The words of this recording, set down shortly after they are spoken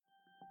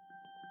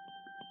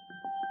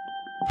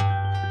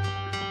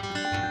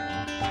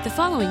The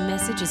following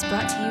message is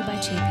brought to you by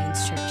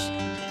Champions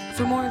Church.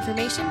 For more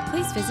information,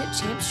 please visit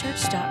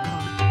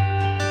championschurch.com.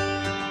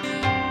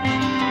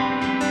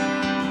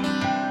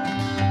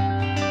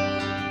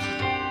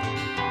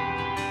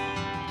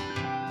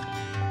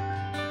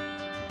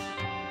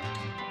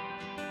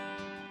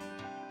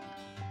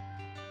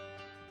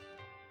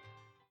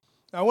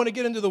 Now, I want to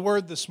get into the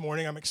Word this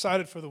morning. I'm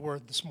excited for the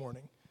Word this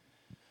morning.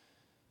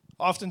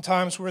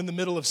 Oftentimes, we're in the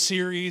middle of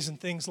series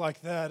and things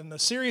like that, and the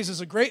series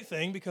is a great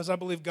thing because I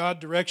believe God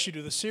directs you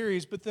to the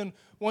series, but then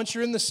once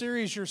you're in the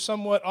series, you're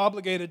somewhat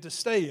obligated to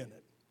stay in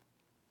it.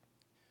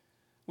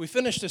 We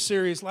finished a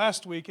series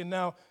last week, and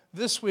now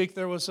this week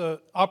there was an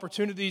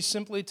opportunity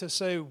simply to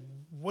say,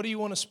 what do you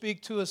want to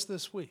speak to us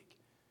this week?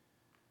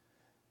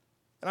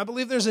 And I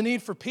believe there's a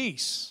need for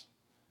peace.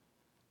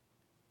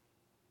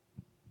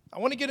 I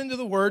want to get into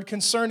the Word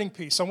concerning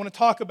peace. I want to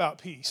talk about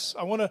peace.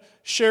 I want to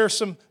share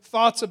some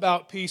thoughts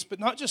about peace, but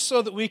not just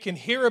so that we can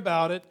hear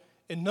about it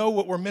and know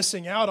what we're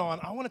missing out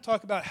on. I want to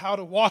talk about how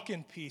to walk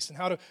in peace and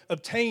how to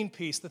obtain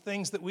peace, the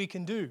things that we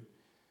can do,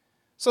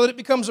 so that it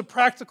becomes a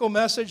practical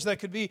message that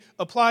could be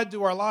applied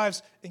to our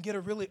lives and get a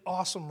really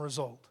awesome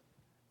result.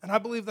 And I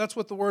believe that's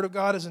what the Word of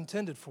God is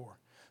intended for.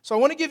 So I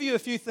want to give you a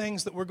few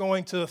things that we're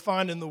going to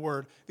find in the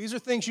Word. These are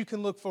things you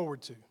can look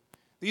forward to.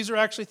 These are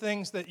actually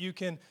things that you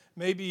can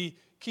maybe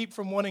keep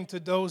from wanting to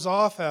doze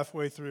off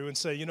halfway through and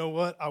say, you know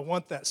what, I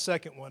want that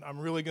second one.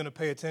 I'm really going to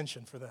pay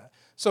attention for that.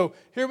 So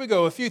here we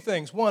go, a few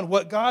things. One,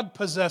 what God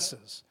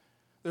possesses.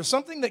 There's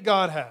something that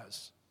God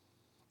has.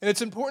 And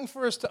it's important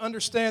for us to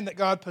understand that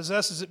God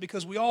possesses it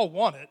because we all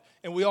want it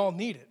and we all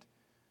need it.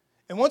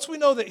 And once we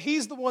know that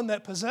He's the one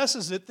that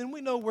possesses it, then we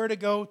know where to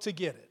go to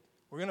get it.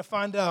 We're going to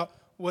find out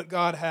what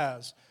God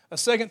has. A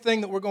second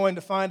thing that we're going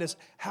to find is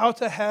how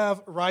to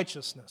have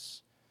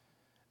righteousness.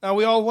 Now,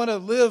 we all want to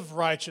live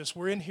righteous.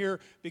 We're in here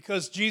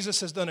because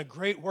Jesus has done a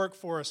great work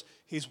for us.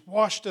 He's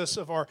washed us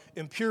of our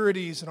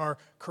impurities and our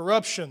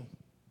corruption.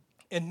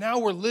 And now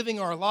we're living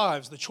our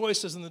lives. The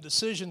choices and the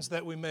decisions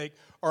that we make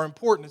are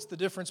important. It's the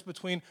difference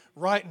between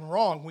right and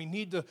wrong. We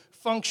need to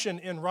function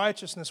in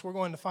righteousness. We're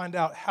going to find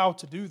out how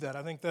to do that.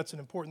 I think that's an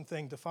important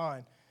thing to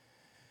find.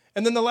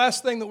 And then the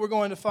last thing that we're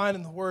going to find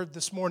in the Word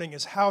this morning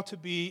is how to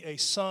be a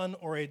son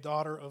or a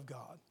daughter of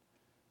God.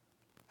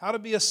 How to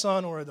be a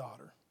son or a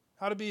daughter.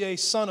 How to be a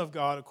son of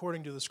God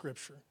according to the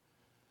Scripture.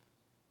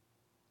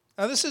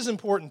 Now, this is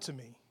important to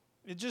me.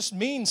 It just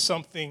means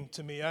something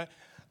to me.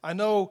 I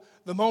know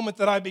the moment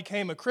that I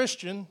became a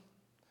Christian,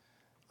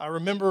 I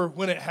remember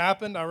when it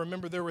happened. I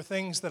remember there were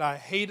things that I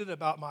hated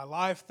about my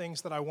life,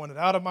 things that I wanted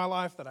out of my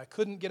life, that I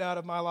couldn't get out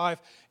of my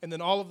life. And then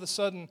all of a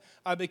sudden,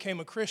 I became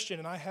a Christian,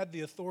 and I had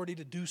the authority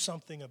to do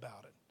something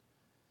about it.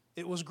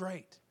 It was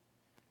great.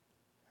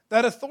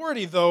 That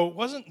authority, though,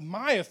 wasn't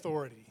my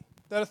authority.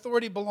 That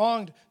authority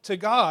belonged to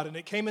God, and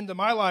it came into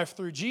my life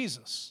through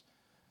Jesus.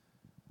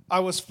 I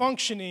was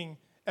functioning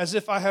as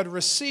if I had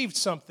received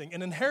something,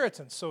 an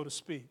inheritance, so to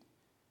speak.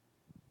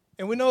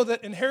 And we know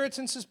that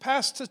inheritance is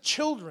passed to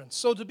children.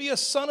 So to be a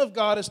son of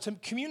God is to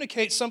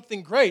communicate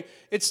something great.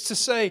 It's to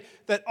say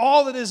that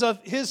all that is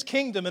of His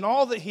kingdom and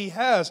all that He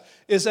has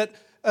is at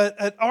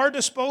our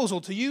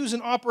disposal to use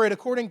and operate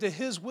according to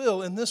His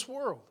will in this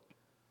world.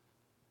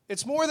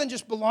 It's more than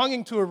just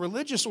belonging to a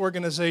religious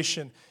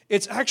organization.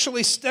 It's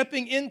actually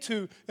stepping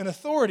into an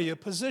authority, a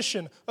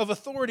position of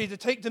authority to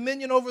take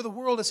dominion over the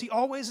world as He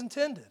always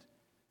intended.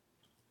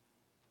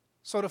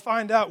 So to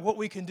find out what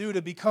we can do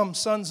to become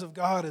sons of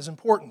God is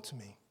important to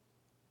me.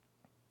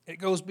 It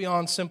goes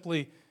beyond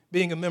simply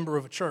being a member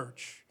of a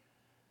church.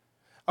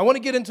 I want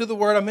to get into the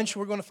Word. I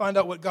mentioned we're going to find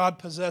out what God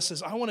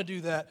possesses. I want to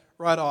do that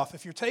right off.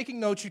 If you're taking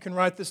notes, you can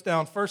write this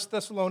down. 1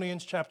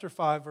 Thessalonians chapter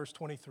 5, verse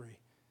 23.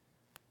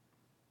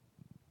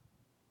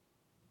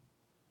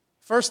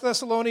 1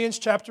 Thessalonians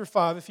chapter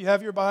 5. If you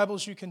have your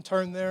Bibles, you can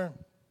turn there.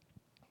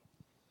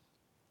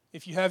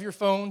 If you have your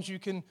phones, you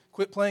can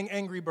quit playing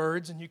Angry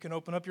Birds and you can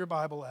open up your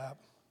Bible app.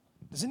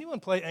 Does anyone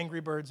play Angry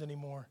Birds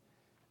anymore?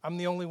 I'm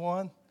the only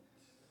one.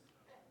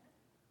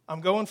 I'm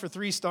going for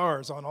 3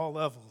 stars on all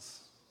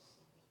levels.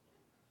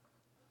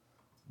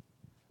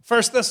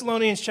 1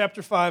 Thessalonians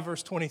chapter 5,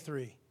 verse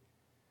 23.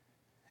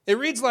 It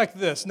reads like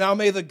this: Now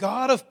may the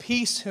God of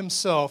peace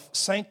Himself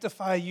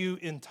sanctify you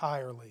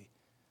entirely.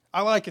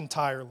 I like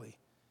entirely.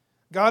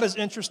 God is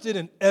interested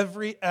in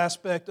every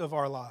aspect of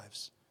our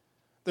lives.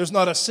 There's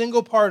not a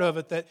single part of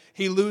it that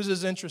He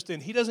loses interest in.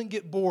 He doesn't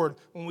get bored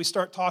when we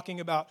start talking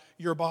about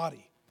your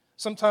body.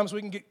 Sometimes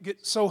we can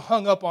get so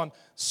hung up on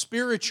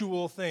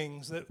spiritual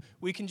things that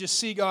we can just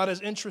see God as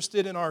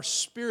interested in our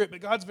spirit,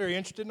 but God's very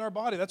interested in our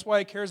body. That's why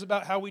He cares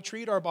about how we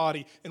treat our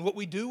body and what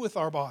we do with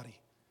our body.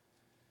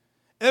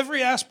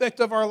 Every aspect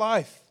of our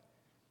life,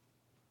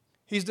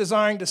 He's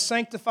designed to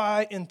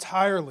sanctify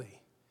entirely.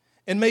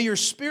 And may your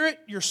spirit,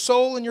 your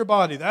soul, and your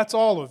body, that's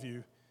all of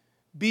you,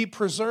 be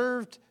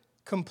preserved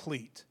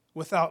complete,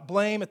 without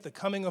blame at the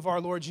coming of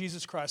our Lord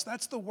Jesus Christ.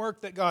 That's the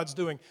work that God's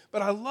doing.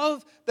 But I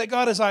love that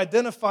God is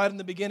identified in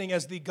the beginning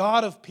as the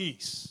God of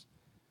peace.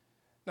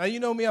 Now, you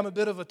know me, I'm a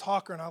bit of a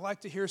talker, and I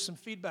like to hear some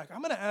feedback.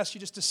 I'm going to ask you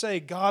just to say,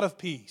 God of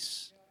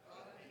peace.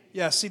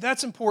 Yeah, see,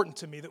 that's important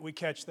to me that we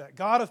catch that.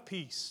 God of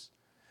peace.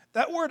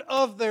 That word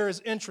 "of" there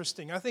is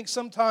interesting. I think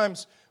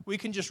sometimes we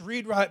can just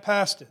read right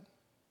past it.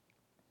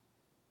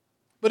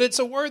 But it's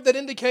a word that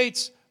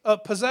indicates a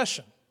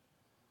possession.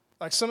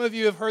 Like some of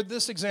you have heard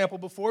this example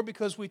before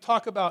because we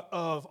talk about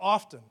 "of"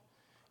 often.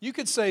 You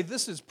could say,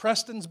 this is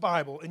Preston's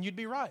Bible, and you'd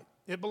be right.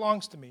 It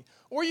belongs to me.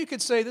 Or you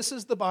could say, this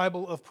is the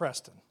Bible of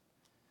Preston.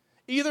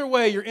 Either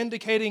way, you're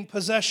indicating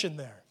possession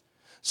there.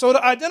 So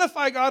to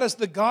identify God as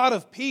the God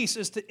of peace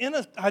is to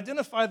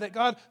identify that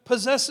God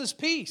possesses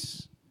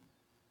peace.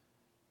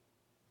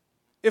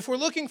 If we're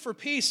looking for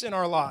peace in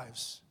our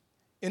lives,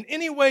 in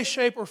any way,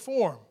 shape, or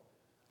form,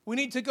 we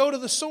need to go to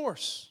the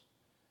source.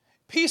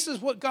 Peace is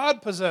what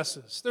God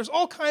possesses. There's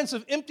all kinds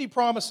of empty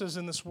promises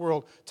in this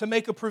world to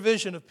make a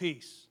provision of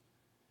peace.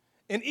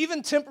 And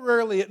even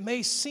temporarily, it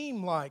may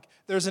seem like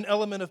there's an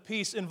element of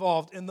peace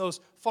involved in those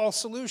false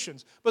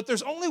solutions. But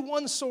there's only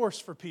one source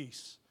for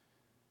peace.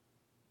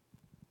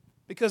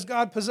 Because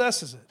God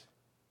possesses it.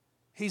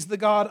 He's the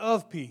God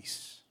of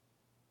peace.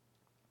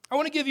 I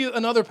want to give you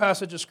another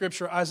passage of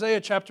Scripture,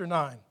 Isaiah chapter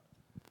 9.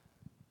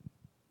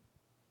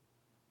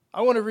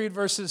 I want to read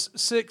verses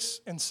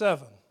 6 and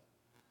 7.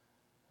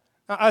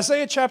 Now,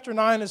 Isaiah chapter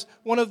 9 is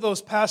one of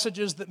those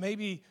passages that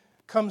maybe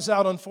comes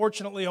out,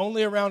 unfortunately,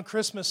 only around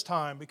Christmas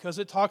time because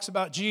it talks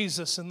about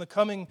Jesus and the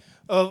coming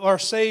of our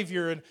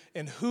Savior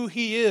and who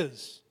He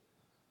is.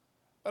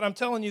 But I'm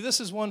telling you, this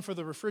is one for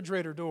the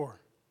refrigerator door.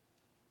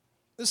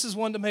 This is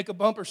one to make a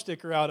bumper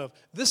sticker out of.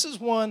 This is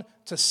one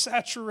to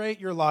saturate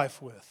your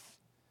life with.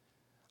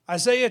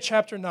 Isaiah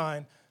chapter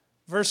 9,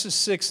 verses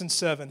 6 and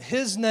 7.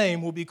 His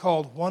name will be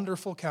called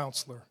Wonderful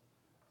Counselor,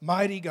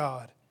 Mighty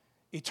God,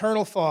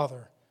 Eternal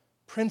Father,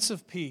 Prince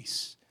of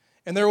Peace.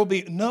 And there will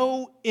be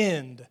no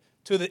end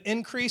to the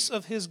increase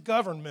of His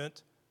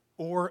government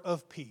or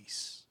of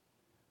peace.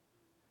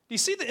 Do you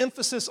see the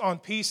emphasis on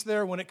peace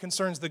there when it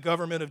concerns the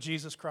government of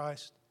Jesus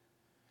Christ?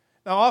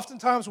 Now,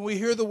 oftentimes when we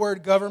hear the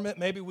word government,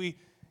 maybe we,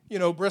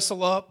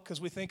 bristle up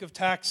because we think of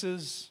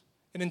taxes.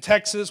 And in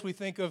Texas, we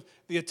think of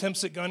the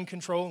attempts at gun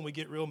control and we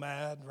get real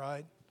mad,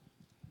 right?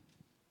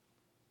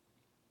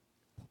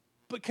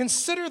 But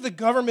consider the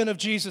government of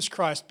Jesus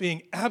Christ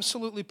being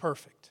absolutely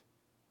perfect,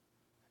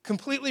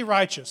 completely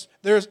righteous.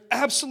 There's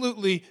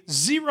absolutely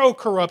zero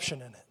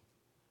corruption in it.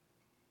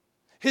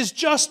 His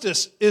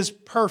justice is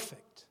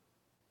perfect.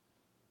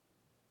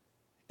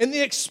 And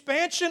the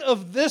expansion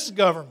of this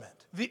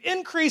government, the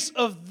increase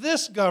of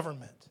this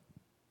government,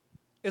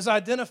 is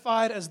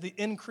identified as the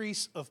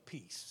increase of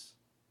peace.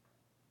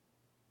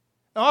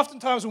 Now,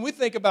 oftentimes when we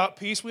think about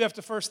peace, we have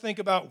to first think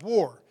about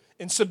war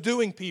and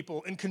subduing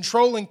people and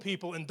controlling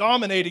people and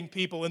dominating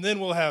people, and then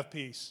we'll have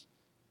peace.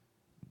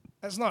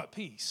 That's not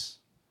peace.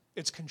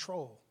 It's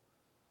control.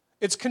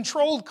 It's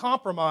controlled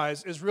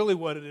compromise is really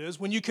what it is.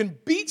 When you can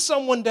beat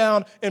someone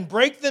down and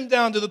break them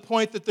down to the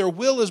point that their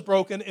will is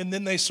broken and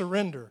then they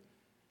surrender.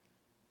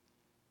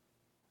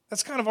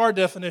 That's kind of our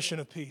definition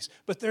of peace.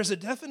 But there's a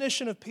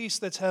definition of peace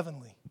that's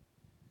heavenly.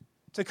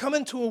 To come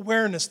into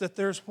awareness that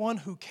there's one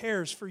who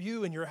cares for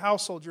you and your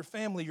household, your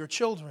family, your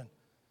children.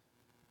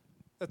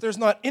 That there's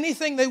not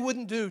anything they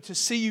wouldn't do to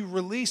see you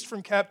released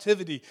from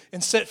captivity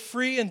and set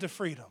free into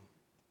freedom.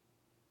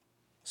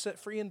 Set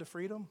free into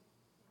freedom?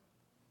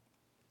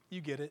 You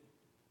get it.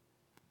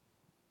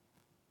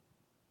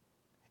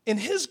 And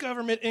His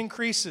government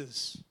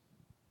increases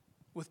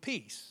with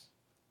peace.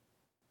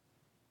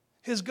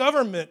 His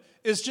government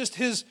is just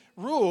His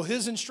rule,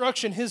 His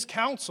instruction, His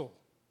counsel.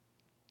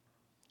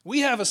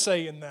 We have a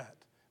say in that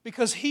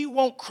because He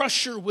won't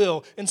crush your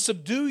will and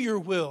subdue your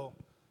will.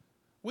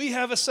 We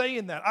have a say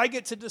in that. I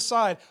get to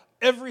decide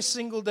every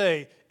single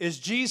day, is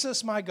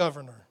Jesus my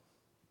governor?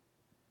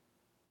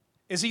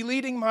 Is He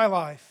leading my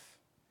life?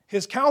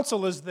 His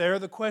counsel is there.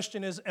 The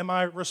question is, am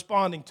I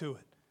responding to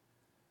it?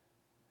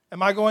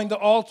 Am I going to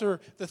alter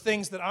the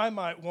things that I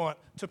might want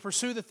to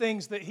pursue the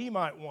things that He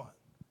might want?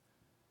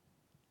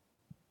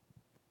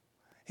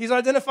 He's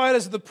identified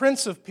as the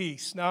Prince of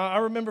Peace. Now, I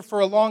remember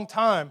for a long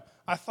time,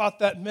 I thought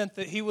that meant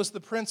that He was the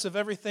Prince of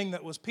everything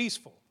that was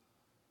peaceful.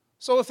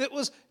 So if it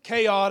was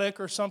chaotic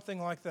or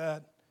something like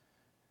that,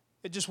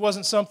 it just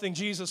wasn't something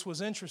Jesus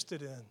was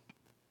interested in.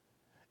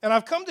 And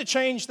I've come to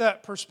change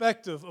that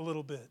perspective a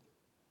little bit.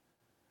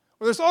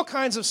 Well, there's all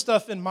kinds of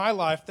stuff in my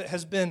life that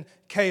has been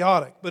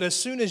chaotic, but as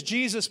soon as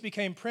Jesus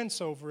became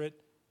Prince over it,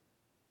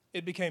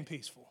 it became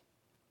peaceful.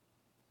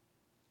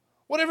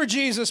 Whatever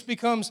Jesus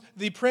becomes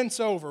the Prince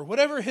over,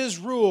 whatever His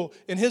rule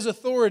and His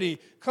authority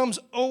comes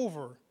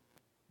over,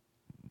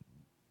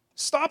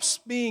 stops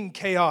being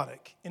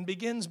chaotic and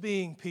begins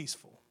being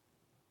peaceful.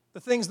 The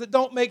things that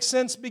don't make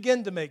sense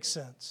begin to make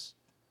sense.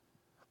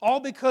 All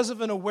because of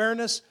an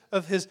awareness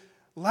of His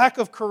lack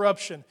of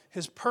corruption,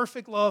 His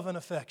perfect love and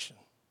affection.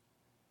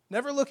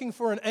 Never looking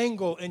for an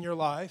angle in your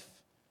life,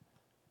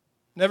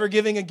 never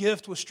giving a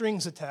gift with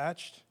strings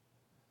attached,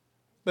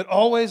 but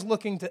always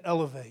looking to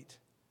elevate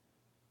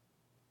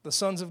the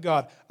sons of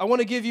God. I want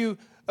to give you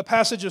a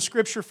passage of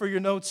Scripture for your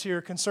notes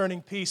here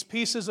concerning peace.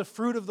 Peace is a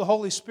fruit of the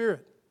Holy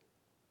Spirit.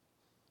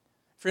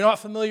 If you're not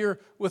familiar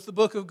with the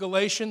book of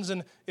Galatians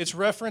and its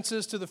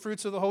references to the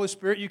fruits of the Holy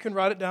Spirit, you can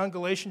write it down.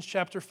 Galatians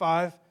chapter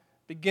 5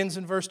 begins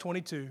in verse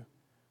 22.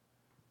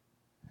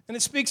 And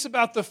it speaks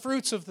about the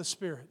fruits of the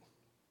Spirit.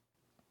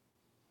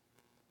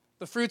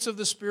 The fruits of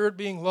the Spirit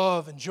being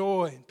love and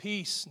joy and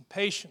peace and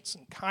patience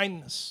and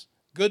kindness,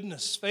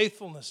 goodness,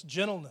 faithfulness,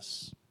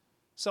 gentleness,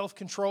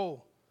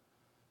 self-control.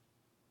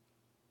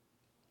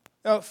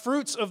 Now,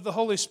 fruits of the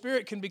Holy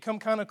Spirit can become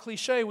kind of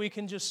cliche. We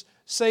can just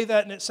say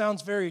that and it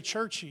sounds very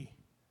churchy.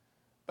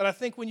 But I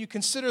think when you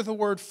consider the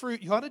word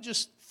fruit, you ought to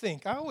just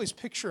think. I always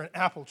picture an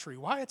apple tree.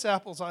 Why it's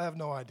apples, I have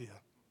no idea.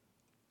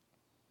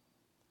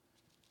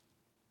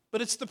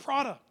 But it's the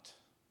product.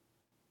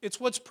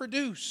 It's what's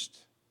produced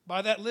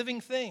by that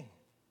living thing.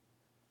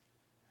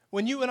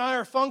 When you and I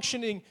are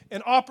functioning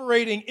and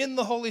operating in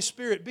the Holy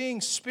Spirit,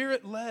 being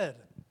Spirit-led,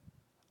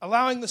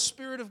 allowing the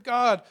Spirit of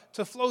God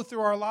to flow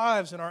through our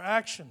lives and our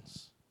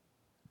actions,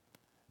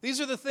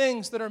 these are the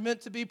things that are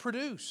meant to be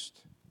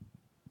produced.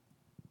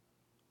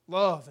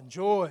 Love and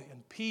joy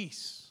and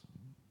peace,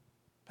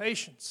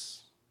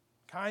 patience,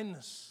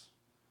 kindness.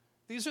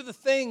 These are the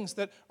things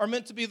that are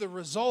meant to be the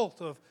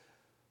result of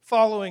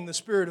following the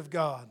Spirit of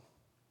God.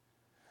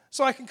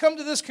 So I can come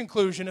to this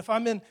conclusion: if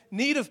I'm in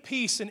need of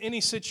peace in any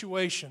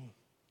situation,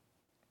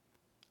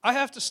 I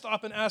have to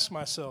stop and ask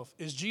myself,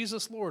 is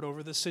Jesus Lord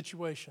over this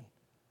situation?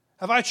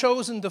 Have I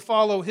chosen to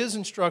follow His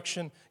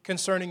instruction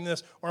concerning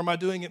this, or am I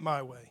doing it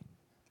my way?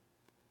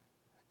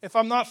 If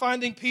I'm not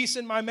finding peace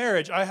in my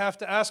marriage, I have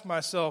to ask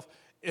myself,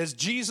 is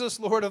Jesus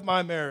Lord of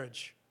my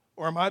marriage,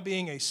 or am I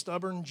being a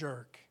stubborn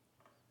jerk?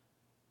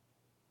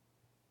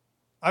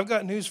 I've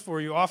got news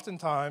for you.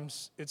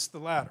 Oftentimes, it's the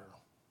latter.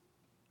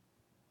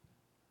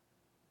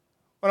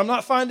 When I'm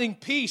not finding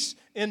peace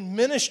in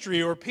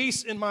ministry or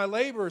peace in my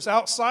labors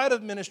outside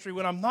of ministry,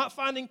 when I'm not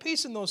finding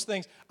peace in those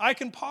things, I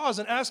can pause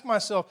and ask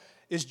myself,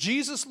 is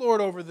Jesus Lord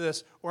over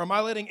this, or am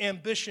I letting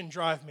ambition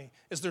drive me?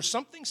 Is there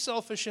something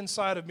selfish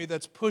inside of me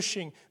that's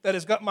pushing, that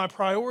has got my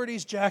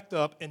priorities jacked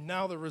up, and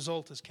now the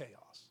result is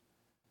chaos?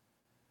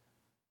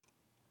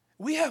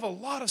 We have a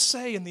lot of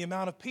say in the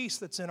amount of peace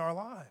that's in our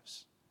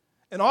lives.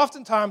 And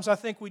oftentimes, I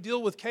think we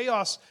deal with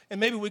chaos, and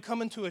maybe we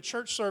come into a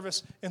church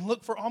service and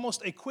look for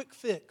almost a quick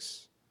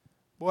fix.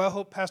 Boy, I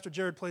hope Pastor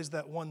Jared plays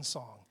that one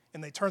song,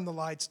 and they turn the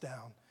lights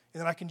down,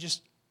 and then I can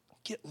just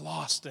get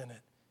lost in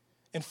it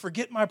and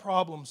forget my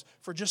problems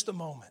for just a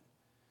moment.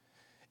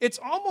 It's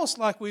almost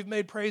like we've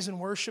made praise and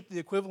worship the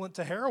equivalent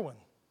to heroin,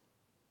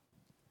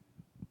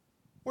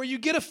 where you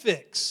get a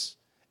fix,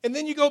 and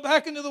then you go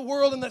back into the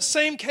world, and that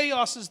same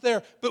chaos is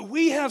there. But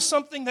we have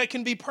something that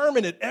can be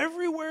permanent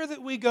everywhere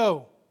that we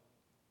go.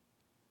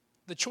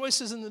 The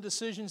choices and the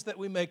decisions that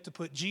we make to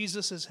put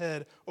Jesus as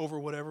head over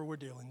whatever we're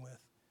dealing with.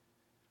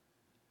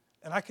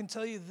 And I can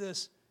tell you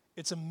this,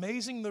 it's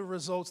amazing the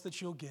results that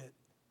you'll get.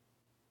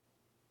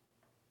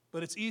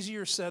 But it's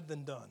easier said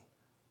than done.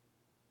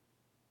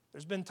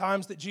 There's been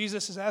times that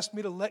Jesus has asked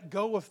me to let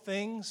go of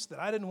things that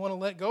I didn't want to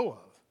let go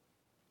of.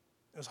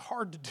 It was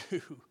hard to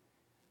do,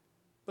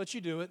 but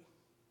you do it.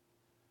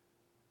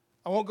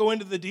 I won't go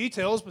into the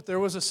details, but there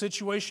was a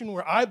situation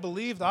where I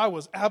believed I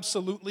was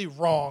absolutely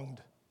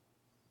wronged.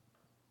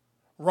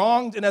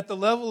 Wronged and at the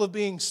level of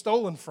being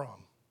stolen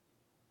from.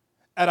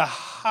 At a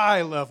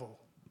high level,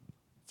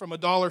 from a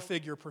dollar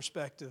figure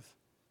perspective.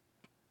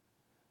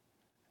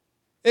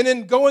 And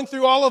in going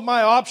through all of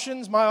my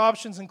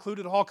options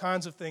included all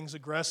kinds of things: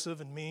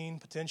 aggressive and mean,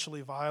 potentially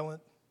violent.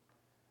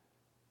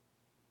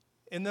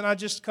 And then I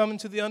just come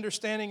into the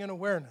understanding and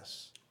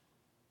awareness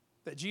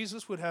that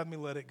Jesus would have me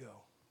let it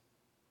go.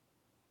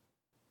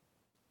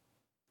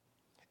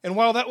 And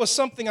while that was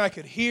something I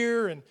could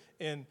hear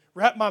and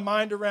wrap my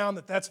mind around,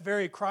 that's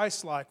very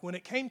Christ-like, when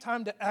it came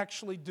time to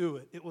actually do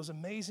it, it was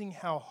amazing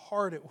how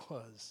hard it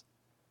was.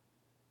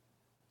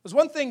 It was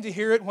one thing to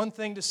hear it, one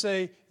thing to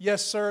say,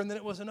 yes, sir, and then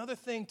it was another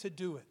thing to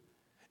do it.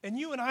 And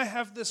you and I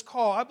have this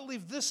call. I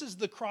believe this is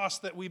the cross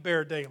that we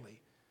bear daily.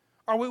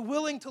 Are we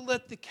willing to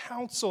let the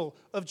counsel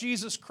of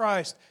Jesus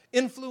Christ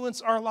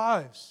influence our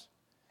lives?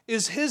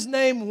 Is His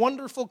name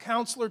Wonderful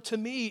Counselor to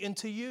me and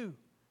to you?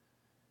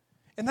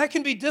 And that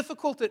can be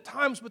difficult at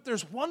times, but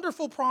there's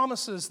wonderful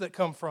promises that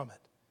come from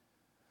it.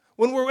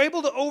 When we're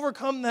able to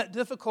overcome that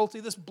difficulty,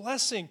 this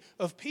blessing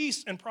of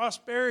peace and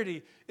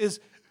prosperity is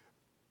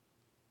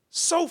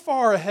so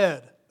far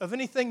ahead of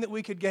anything that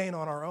we could gain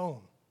on our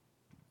own.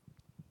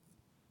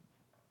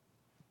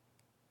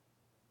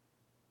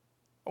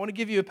 I want to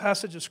give you a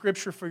passage of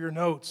Scripture for your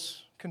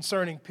notes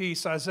concerning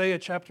peace. Isaiah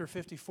chapter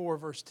 54,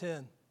 verse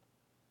 10.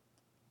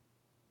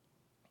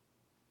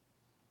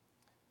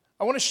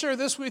 I want to share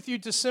this with you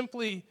to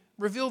simply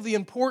reveal the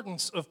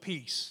importance of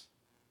peace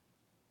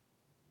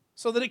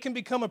so that it can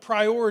become a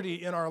priority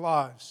in our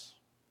lives.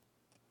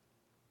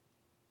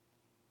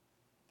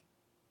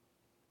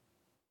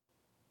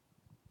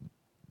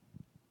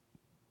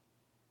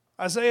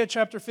 Isaiah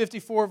chapter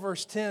 54,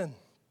 verse 10.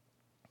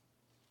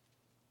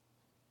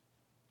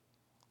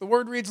 The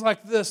word reads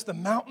like this: the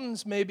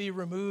mountains may be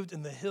removed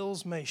and the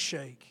hills may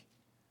shake,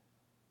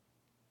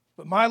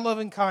 but my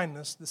loving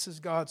kindness, this is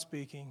God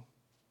speaking,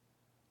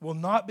 will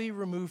not be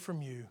removed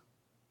from you,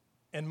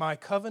 and my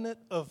covenant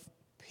of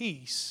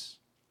peace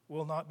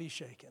will not be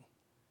shaken.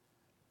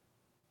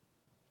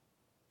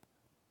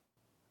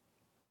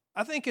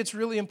 I think it's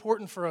really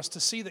important for us to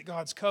see that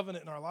God's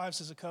covenant in our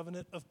lives is a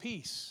covenant of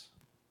peace.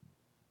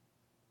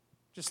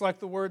 Just like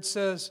the Word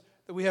says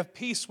that we have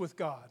peace with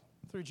God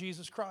through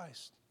Jesus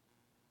Christ.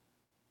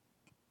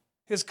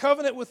 His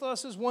covenant with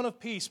us is one of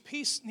peace.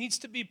 Peace needs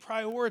to be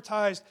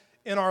prioritized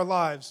in our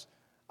lives.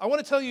 I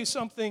want to tell you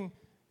something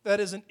that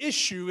is an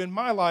issue in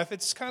my life.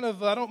 It's kind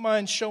of, I don't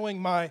mind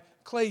showing my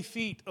clay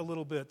feet a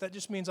little bit. That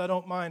just means I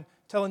don't mind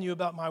telling you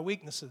about my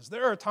weaknesses.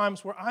 There are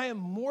times where I am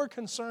more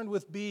concerned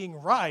with being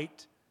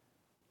right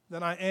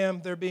than I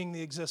am there being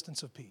the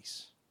existence of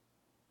peace.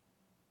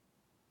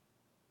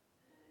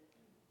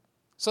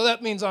 So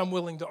that means I'm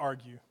willing to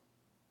argue.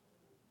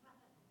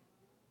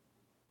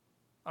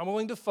 I'm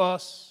willing to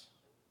fuss,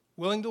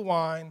 willing to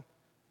whine,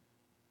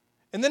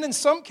 and then in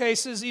some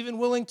cases even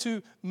willing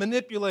to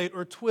manipulate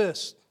or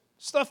twist.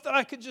 Stuff that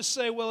I could just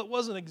say, well, it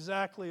wasn't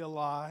exactly a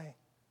lie.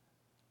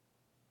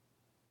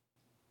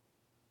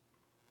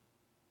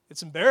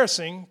 It's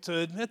embarrassing to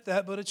admit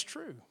that, but it's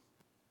true.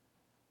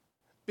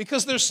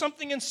 Because there's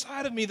something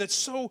inside of me that's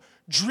so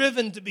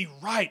driven to be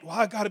right. Well,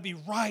 I've got to be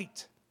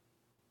right.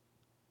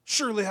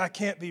 Surely I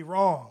can't be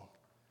wrong.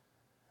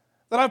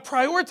 That I've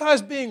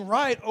prioritized being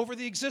right over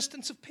the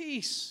existence of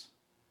peace.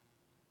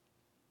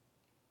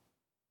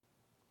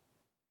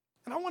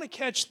 And I want to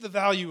catch the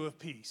value of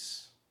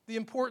peace, the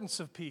importance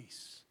of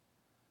peace,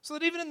 so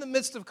that even in the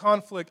midst of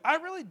conflict, I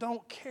really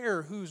don't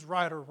care who's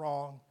right or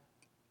wrong.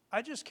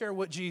 I just care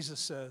what Jesus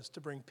says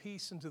to bring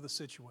peace into the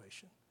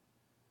situation.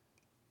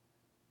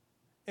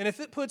 And if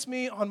it puts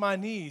me on my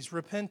knees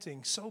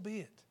repenting, so be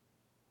it.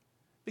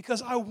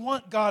 Because I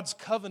want God's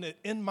covenant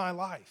in my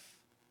life.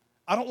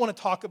 I don't want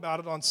to talk about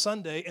it on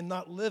Sunday and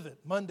not live it.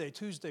 Monday,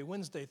 Tuesday,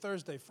 Wednesday,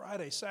 Thursday,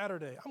 Friday,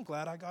 Saturday. I'm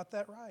glad I got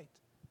that right.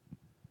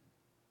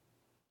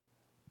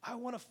 I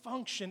want to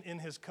function in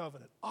His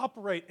covenant,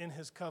 operate in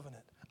His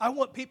covenant. I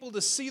want people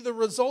to see the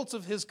results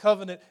of His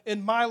covenant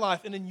in my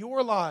life and in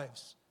your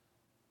lives,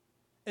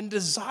 and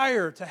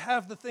desire to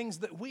have the things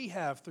that we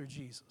have through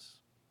Jesus.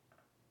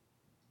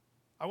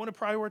 I want to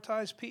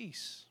prioritize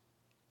peace.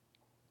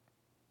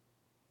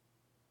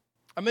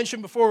 I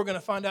mentioned before we're going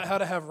to find out how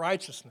to have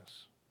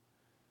righteousness.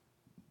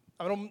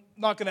 I'm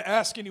not going to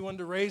ask anyone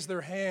to raise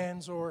their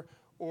hands or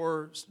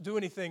do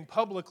anything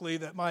publicly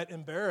that might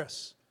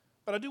embarrass.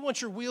 But I do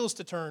want your wheels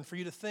to turn for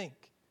you to think.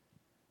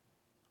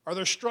 Are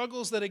there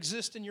struggles that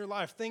exist in your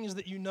life, things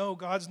that you know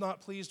God's not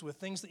pleased with,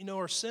 things that you know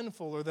are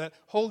sinful or that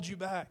hold you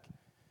back?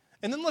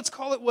 And then let's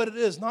call it what it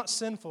is, not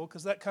sinful,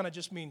 because that kind of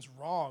just means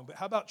wrong. But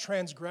how about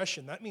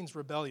transgression? That means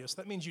rebellious.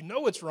 That means you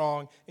know it's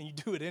wrong and you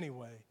do it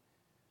anyway.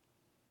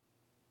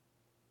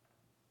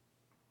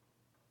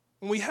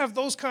 When we have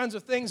those kinds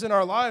of things in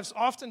our lives,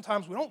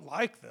 oftentimes we don't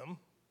like them.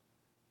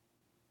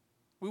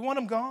 We want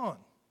them gone.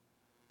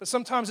 But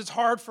sometimes it's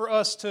hard for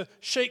us to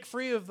shake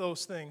free of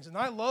those things. And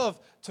I love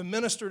to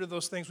minister to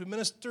those things. We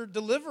minister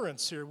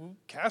deliverance here. We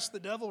cast the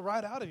devil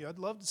right out of you. I'd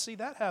love to see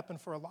that happen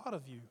for a lot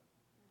of you.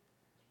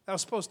 That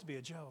was supposed to be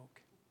a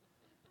joke.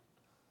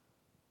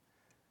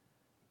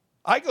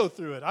 I go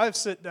through it. I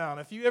sit down.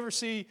 If you ever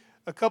see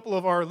a couple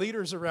of our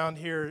leaders around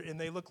here and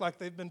they look like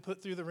they've been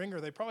put through the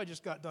ringer, they probably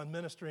just got done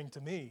ministering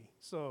to me.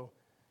 So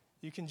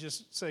you can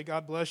just say,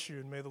 God bless you,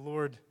 and may the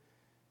Lord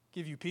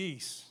give you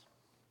peace.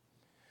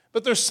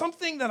 But there's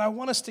something that I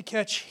want us to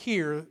catch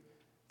here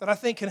that I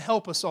think can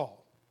help us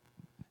all.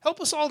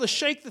 Help us all to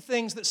shake the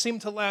things that seem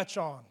to latch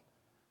on,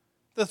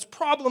 the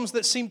problems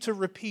that seem to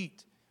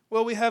repeat.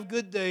 Well, we have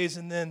good days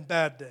and then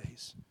bad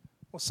days.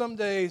 Well, some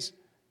days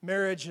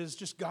marriage is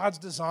just God's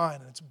design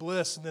and it's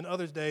bliss, and then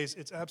other days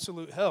it's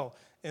absolute hell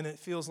and it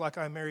feels like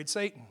I married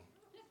Satan.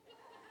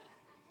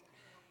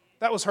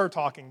 That was her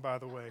talking, by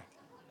the way.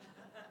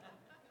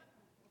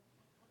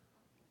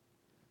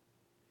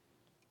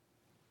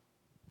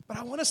 But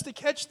I want us to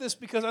catch this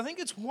because I think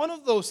it's one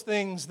of those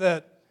things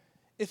that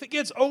if it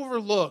gets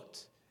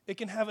overlooked, it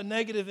can have a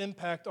negative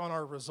impact on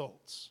our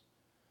results.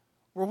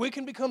 Where we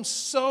can become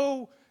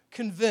so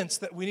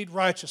convinced that we need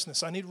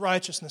righteousness. I need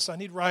righteousness. I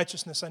need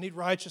righteousness. I need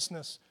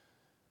righteousness.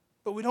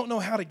 But we don't know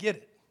how to get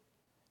it.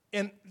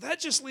 And that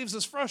just leaves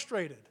us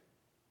frustrated,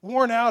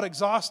 worn out,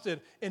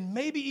 exhausted, and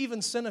maybe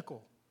even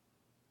cynical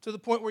to the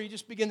point where you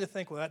just begin to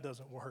think, well, that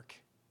doesn't work.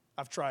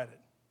 I've tried it.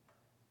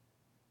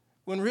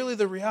 When really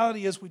the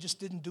reality is we just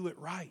didn't do it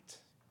right.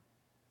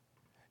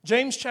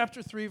 James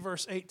chapter 3,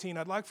 verse 18,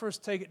 I'd like for us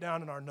to take it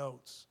down in our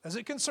notes. As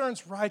it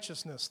concerns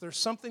righteousness, there's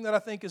something that I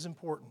think is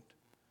important.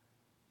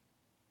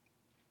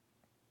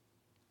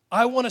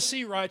 I want to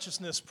see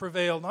righteousness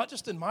prevail, not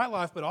just in my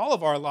life, but all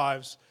of our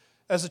lives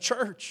as a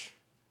church.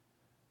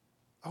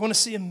 I want to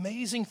see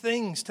amazing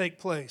things take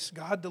place.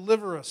 God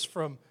deliver us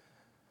from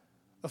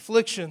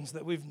afflictions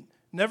that we've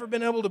never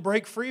been able to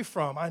break free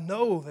from. I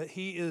know that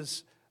He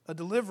is a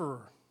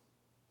deliverer.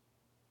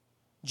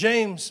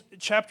 James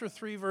chapter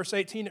 3, verse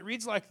 18, it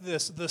reads like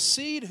this: the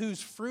seed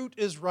whose fruit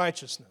is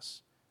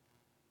righteousness.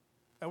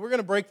 Now, we're going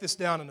to break this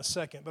down in a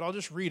second, but I'll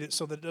just read it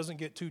so that it doesn't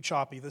get too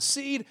choppy. The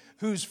seed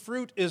whose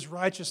fruit is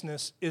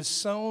righteousness is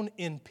sown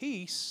in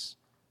peace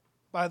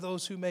by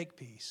those who make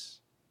peace.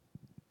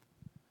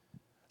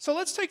 So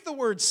let's take the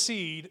word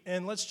seed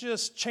and let's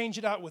just change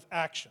it out with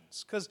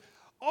actions, because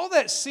all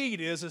that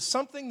seed is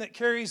something that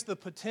carries the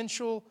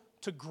potential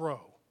to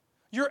grow.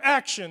 Your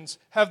actions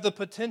have the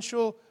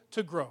potential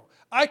to grow.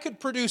 I could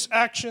produce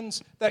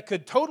actions that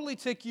could totally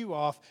tick you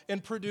off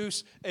and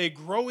produce a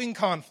growing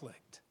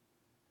conflict.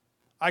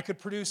 I could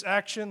produce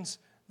actions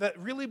that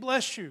really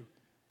bless you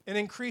and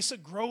increase a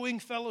growing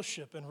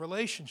fellowship and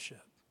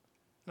relationship.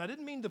 And I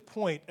didn't mean to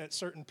point at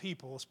certain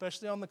people,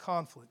 especially on the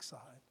conflict side.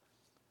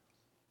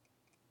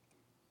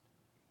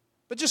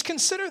 But just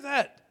consider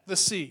that the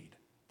seed,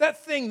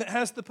 that thing that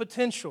has the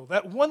potential,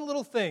 that one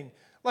little thing,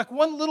 like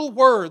one little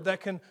word that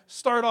can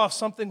start off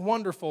something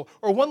wonderful,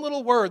 or one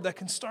little word that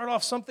can start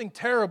off something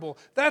terrible.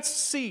 That's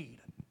seed.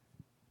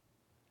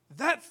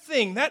 That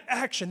thing, that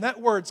action, that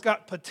word's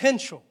got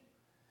potential.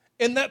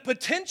 And that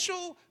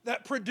potential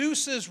that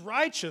produces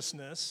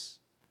righteousness,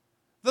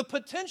 the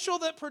potential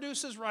that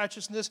produces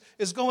righteousness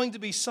is going to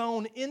be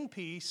sown in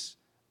peace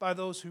by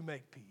those who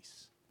make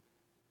peace.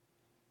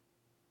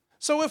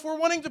 So if we're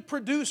wanting to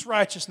produce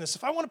righteousness,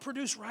 if I want to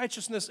produce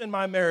righteousness in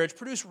my marriage,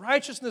 produce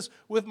righteousness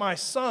with my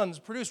sons,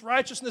 produce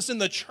righteousness in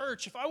the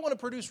church, if I want to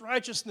produce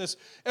righteousness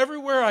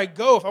everywhere I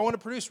go, if I want to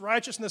produce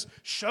righteousness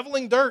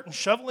shoveling dirt and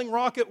shoveling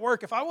rock at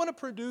work, if I want to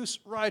produce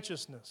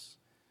righteousness,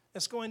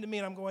 it's going to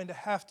mean I'm going to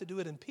have to do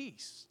it in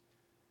peace.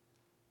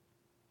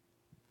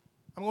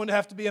 I'm going to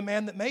have to be a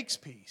man that makes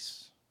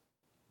peace.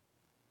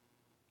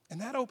 And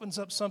that opens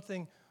up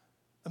something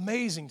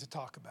amazing to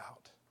talk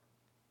about.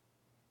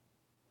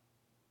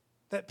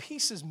 That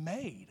peace is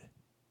made.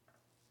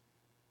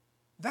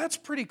 That's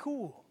pretty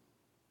cool.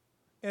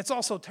 And it's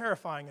also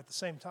terrifying at the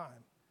same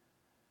time.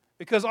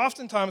 Because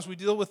oftentimes we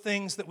deal with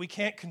things that we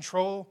can't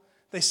control.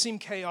 They seem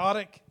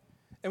chaotic.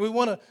 And we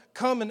want to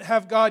come and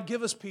have God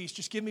give us peace.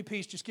 Just give me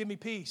peace. Just give me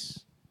peace.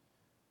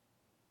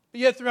 But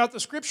yet throughout the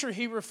Scripture,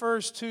 He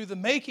refers to the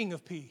making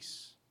of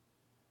peace.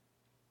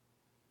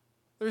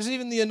 There's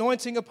even the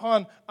anointing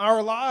upon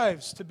our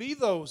lives to be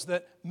those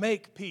that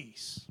make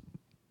peace.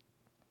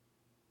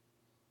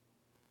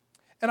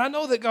 And I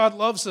know that God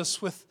loves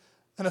us with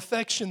an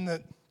affection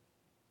that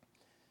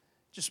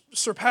just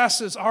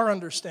surpasses our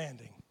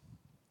understanding.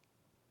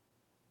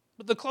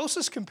 But the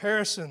closest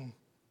comparison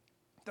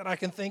that I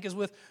can think is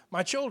with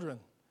my children.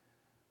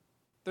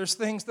 There's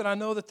things that I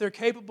know that they're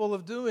capable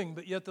of doing,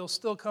 but yet they'll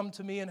still come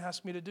to me and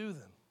ask me to do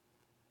them.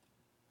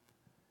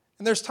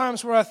 And there's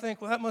times where I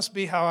think, well, that must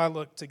be how I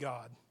look to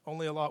God,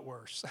 only a lot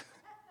worse.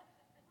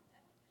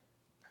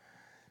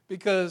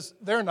 Because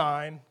they're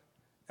 9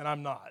 and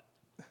I'm not.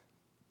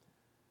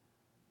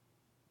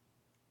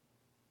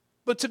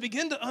 But to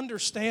begin to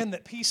understand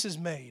that peace is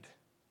made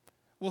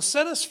will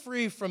set us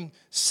free from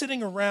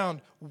sitting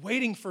around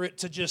waiting for it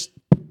to just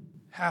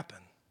happen.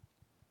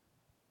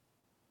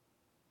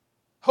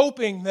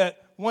 Hoping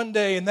that one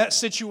day in that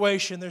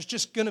situation there's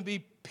just going to be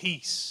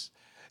peace.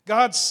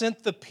 God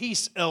sent the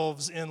peace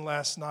elves in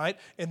last night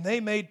and they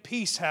made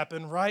peace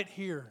happen right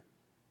here.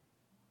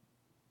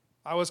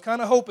 I was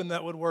kind of hoping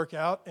that would work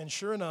out, and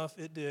sure enough,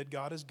 it did.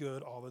 God is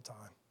good all the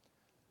time.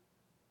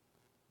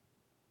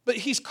 But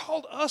He's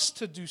called us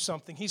to do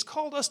something. He's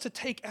called us to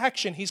take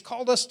action. He's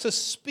called us to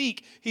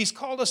speak. He's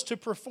called us to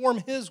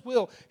perform His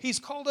will. He's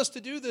called us to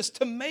do this,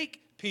 to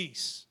make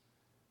peace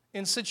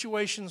in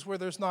situations where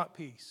there's not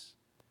peace.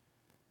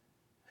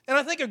 And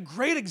I think a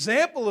great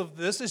example of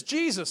this is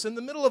Jesus in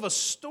the middle of a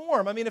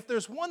storm. I mean, if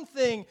there's one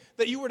thing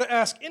that you were to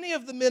ask any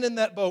of the men in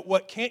that boat,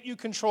 what can't you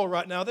control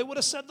right now, they would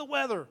have said the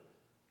weather.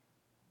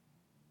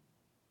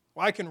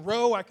 Well, I can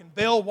row, I can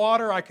bail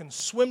water, I can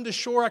swim to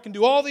shore, I can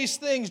do all these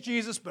things,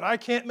 Jesus, but I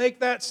can't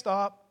make that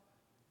stop.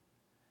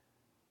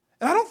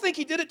 And I don't think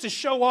He did it to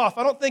show off.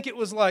 I don't think it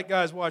was like,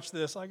 guys, watch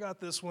this. I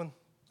got this one.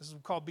 This is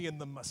called being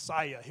the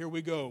Messiah. Here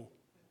we go.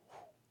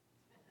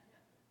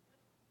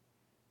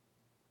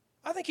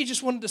 I think He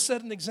just wanted to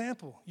set an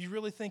example. You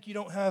really think you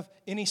don't have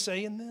any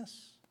say in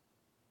this?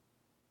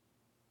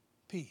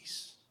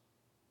 Peace.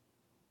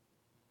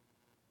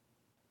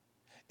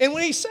 And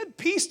when He said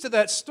peace to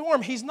that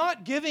storm, He's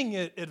not giving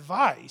it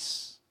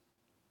advice.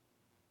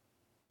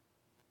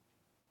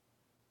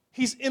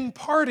 He's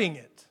imparting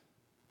it.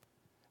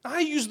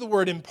 I use the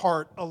word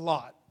impart a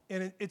lot,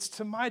 and it's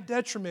to my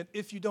detriment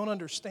if you don't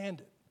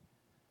understand it.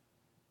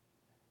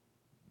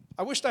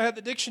 I wished I had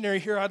the dictionary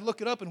here. I'd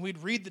look it up and we'd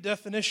read the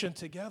definition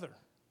together.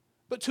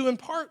 But to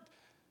impart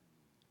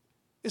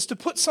is to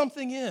put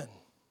something in.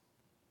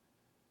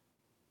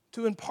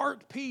 To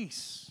impart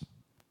peace.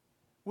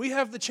 We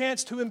have the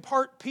chance to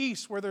impart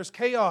peace where there's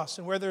chaos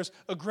and where there's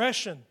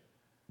aggression.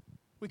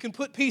 We can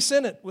put peace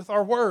in it with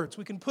our words.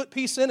 We can put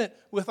peace in it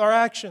with our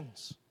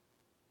actions.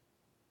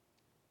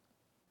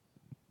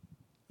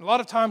 A lot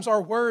of times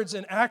our words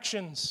and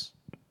actions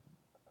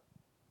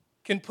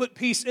can put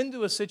peace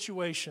into a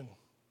situation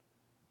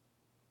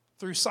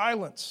through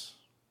silence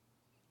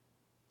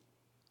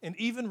and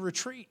even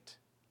retreat.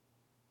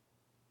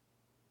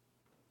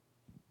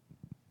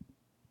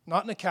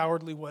 not in a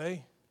cowardly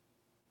way,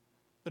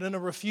 but in a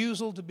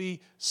refusal to be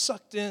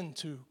sucked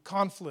into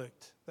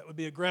conflict that would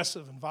be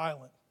aggressive and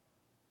violent.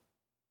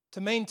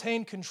 To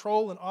maintain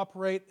control and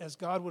operate as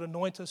God would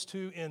anoint us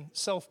to in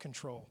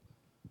self-control.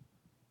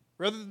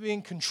 Rather than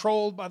being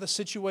controlled by the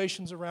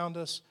situations around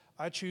us,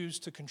 I choose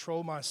to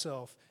control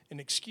myself and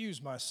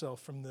excuse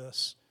myself from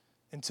this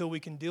until we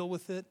can deal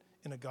with it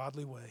in a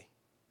godly way.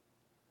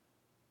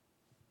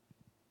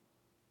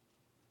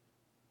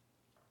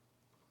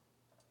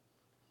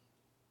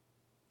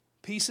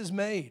 Peace is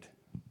made,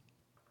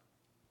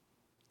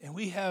 and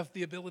we have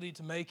the ability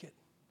to make it.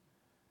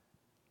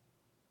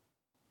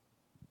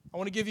 I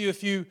want to give you a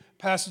few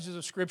passages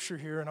of Scripture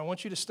here, and I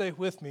want you to stay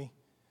with me.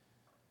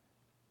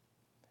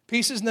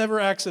 Peace is never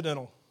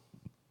accidental.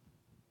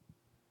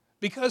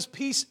 Because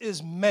peace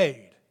is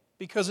made,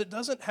 because it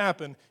doesn't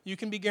happen, you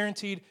can be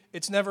guaranteed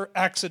it's never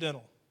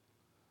accidental.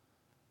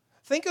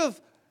 Think of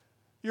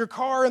your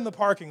car in the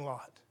parking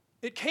lot.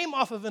 It came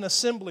off of an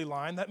assembly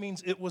line. That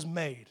means it was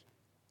made.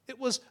 It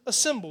was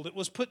assembled. It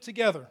was put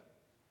together.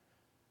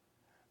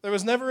 There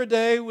was never a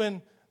day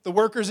when the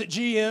workers at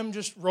GM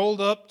just rolled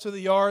up to the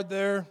yard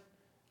there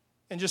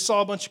and just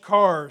saw a bunch of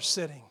cars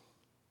sitting.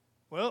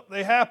 Well,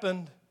 they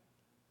happened.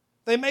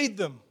 They made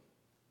them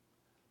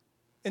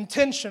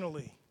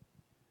intentionally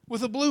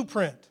with a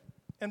blueprint.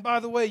 And by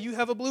the way, you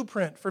have a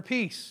blueprint for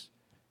peace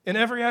in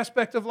every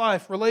aspect of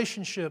life,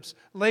 relationships,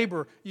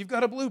 labor. You've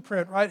got a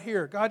blueprint right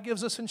here. God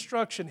gives us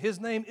instruction. His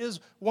name is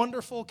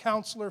Wonderful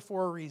Counselor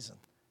for a reason.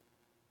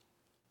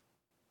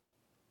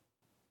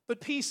 But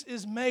peace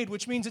is made,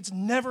 which means it's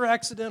never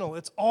accidental.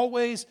 It's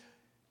always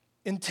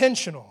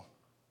intentional.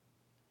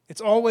 It's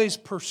always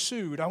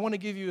pursued. I want to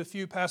give you a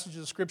few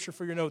passages of Scripture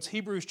for your notes.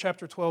 Hebrews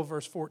chapter 12,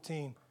 verse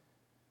 14.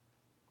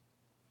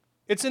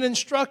 It's an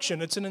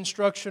instruction. It's an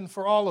instruction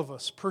for all of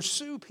us.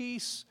 Pursue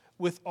peace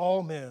with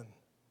all men,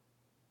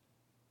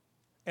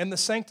 and the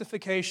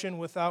sanctification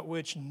without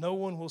which no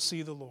one will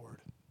see the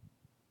Lord.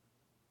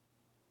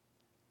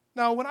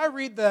 Now, when I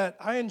read that,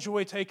 I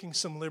enjoy taking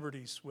some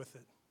liberties with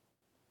it.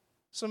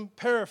 Some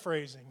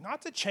paraphrasing,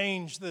 not to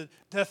change the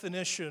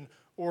definition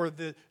or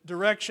the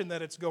direction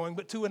that it's going,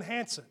 but to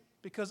enhance it,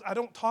 because I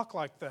don't talk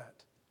like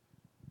that.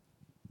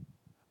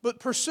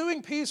 But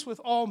pursuing peace with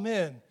all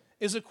men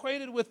is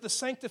equated with the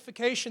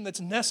sanctification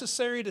that's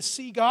necessary to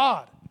see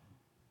God,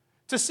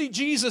 to see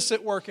Jesus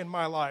at work in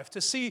my life,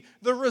 to see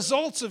the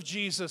results of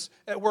Jesus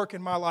at work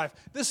in my life.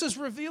 This is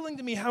revealing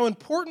to me how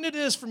important it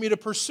is for me to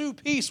pursue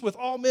peace with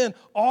all men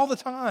all the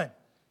time.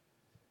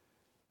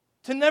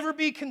 To never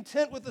be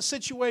content with the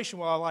situation.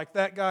 Well, I like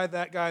that guy,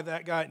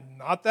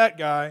 not that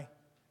guy.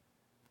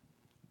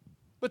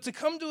 But to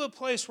come to a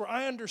place where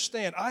I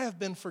understand I have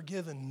been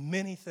forgiven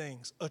many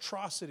things,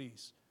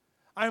 atrocities.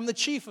 I am the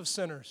chief of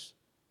sinners.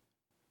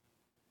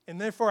 And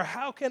therefore,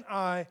 how can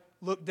I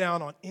look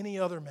down on any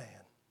other man?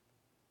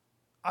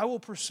 I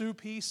will pursue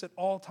peace at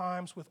all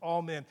times with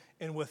all men.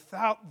 And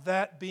without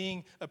that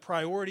being a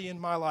priority in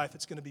my life,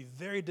 it's going to be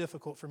very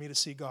difficult for me to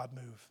see God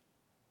move.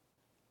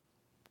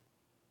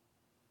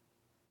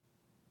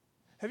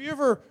 Have you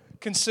ever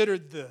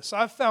considered this?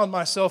 I've found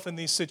myself in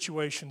these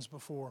situations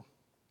before.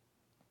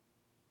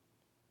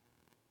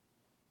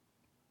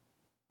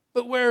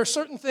 But where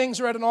certain things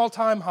are at an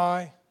all-time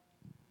high,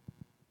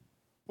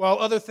 while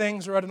other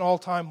things are at an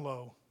all-time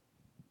low.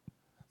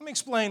 Let me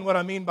explain what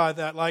I mean by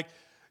that. Like,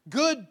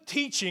 good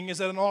teaching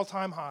is at an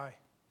all-time high.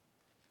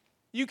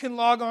 You can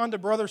log on to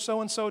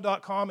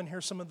brothersoandso.com and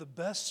hear some of the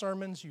best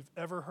sermons you've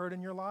ever heard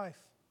in your life.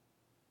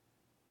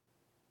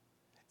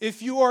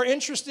 If you are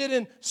interested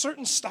in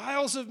certain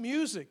styles of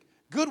music,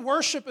 good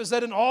worship is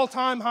at an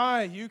all-time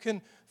high. You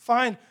can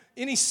find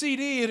any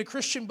CD at a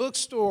Christian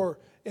bookstore,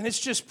 and it's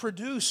just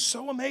produced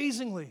so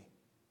amazingly.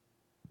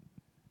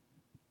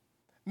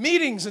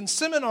 Meetings and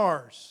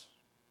seminars.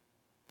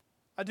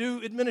 I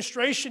do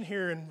administration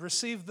here and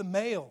receive the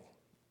mail.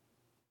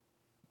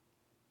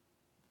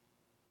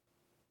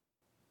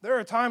 There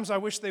are times I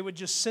wish they would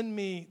just send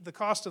me the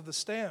cost of the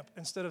stamp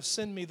instead of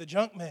send me the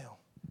junk mail.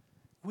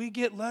 We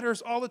get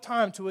letters all the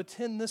time to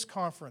attend this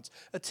conference,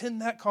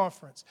 attend that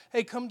conference.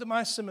 Hey, come to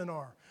my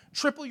seminar.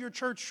 Triple your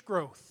church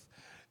growth.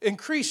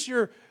 Increase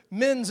your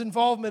men's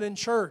involvement in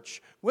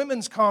church.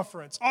 Women's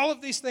conference. All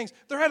of these things.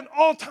 They're at an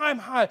all-time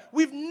high.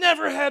 We've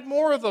never had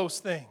more of those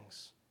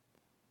things.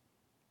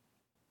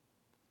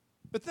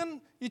 But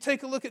then you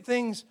take a look at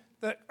things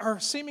that are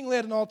seemingly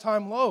at an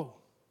all-time low.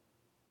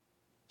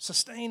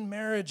 Sustained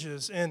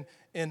marriages and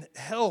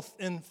health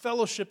and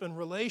fellowship and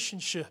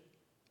relationship.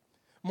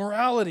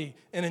 Morality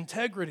and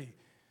integrity.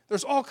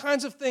 There's all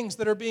kinds of things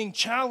that are being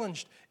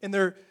challenged, and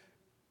they're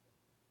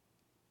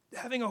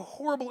having a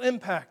horrible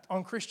impact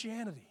on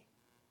Christianity.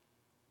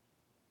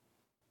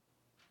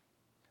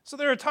 So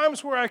there are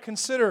times where I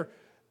consider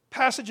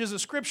passages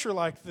of Scripture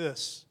like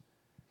this,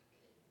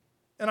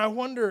 and I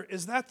wonder,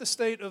 is that the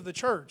state of the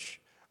church?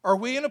 Are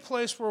we in a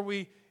place where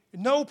we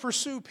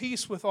pursue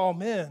peace with all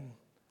men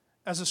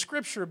as a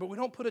Scripture, but we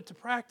don't put it to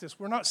practice?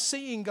 We're not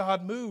seeing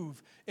God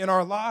move in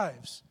our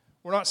lives.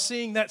 We're not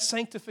seeing that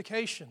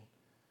sanctification.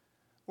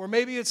 Or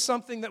maybe it's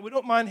something that we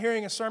don't mind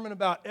hearing a sermon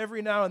about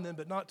every now and then,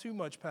 but not too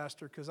much,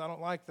 Pastor, because I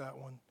don't like that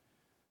one.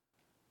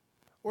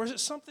 Or is it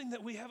something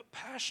that we have a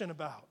passion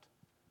about,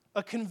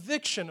 a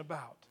conviction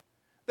about,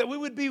 that we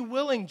would be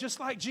willing, just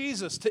like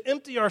Jesus, to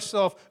empty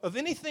ourselves of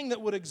anything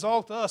that would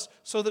exalt us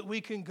so that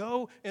we can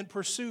go and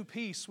pursue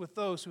peace with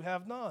those who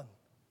have none?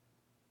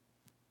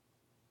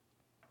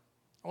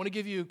 I want to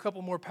give you a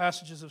couple more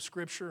passages of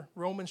Scripture.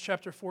 Romans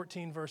chapter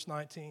 14, verse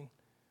 19.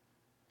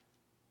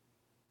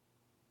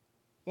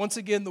 Once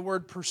again, the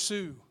word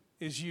pursue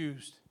is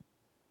used.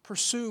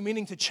 Pursue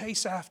meaning to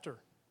chase after,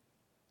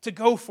 to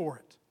go for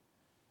it,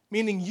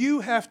 meaning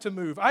you have to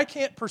move. I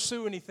can't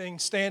pursue anything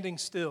standing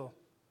still.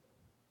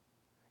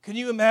 Can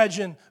you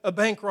imagine a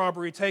bank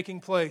robbery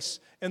taking place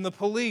and the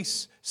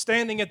police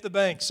standing at the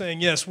bank saying,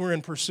 yes, we're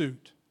in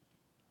pursuit?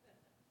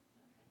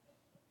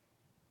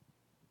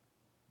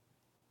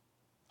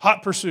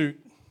 Hot pursuit.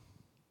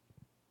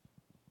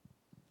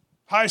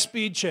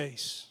 High-speed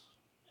chase.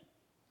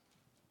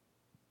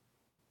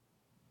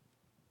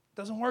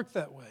 Doesn't work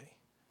that way.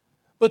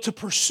 But to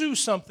pursue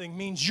something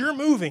means you're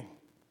moving.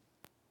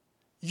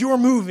 You're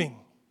moving.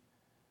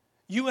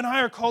 You and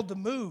I are called to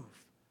move.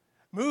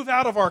 Move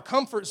out of our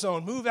comfort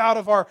zone. Move out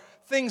of our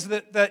things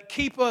that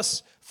keep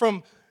us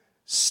from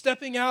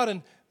stepping out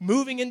and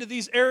moving into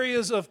these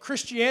areas of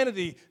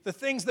Christianity, the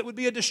things that would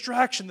be a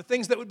distraction, the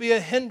things that would be a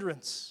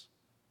hindrance.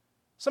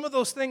 Some of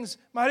those things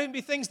might even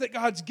be things that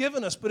God's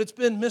given us, but it's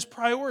been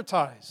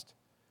misprioritized.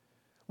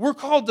 We're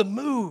called to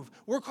move.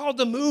 We're called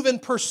to move in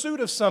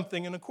pursuit of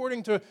something. And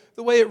according to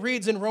the way it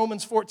reads in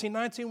Romans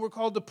 14:19, we're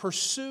called to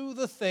pursue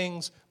the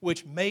things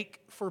which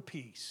make for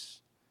peace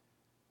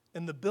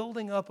and the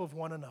building up of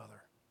one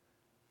another.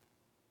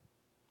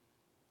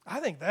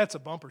 I think that's a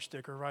bumper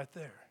sticker right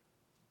there.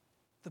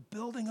 The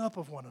building up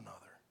of one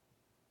another.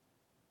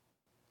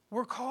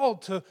 We're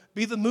called to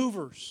be the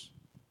movers.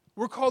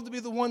 We're called to be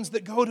the ones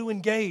that go to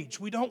engage.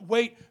 We don't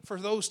wait for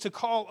those to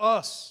call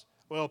us.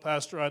 Well,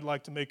 Pastor, I'd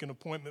like to make an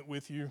appointment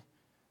with you.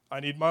 I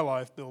need my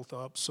life built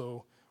up,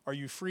 so are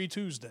you free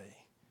Tuesday?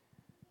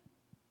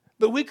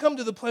 But we come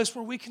to the place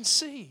where we can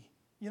see,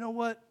 you know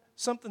what?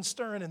 Something's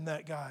stirring in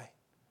that guy.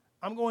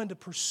 I'm going to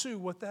pursue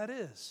what that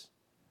is.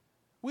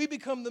 We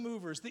become the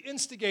movers, the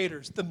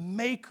instigators, the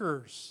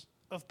makers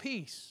of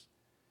peace.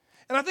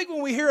 And I think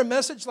when we hear a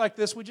message like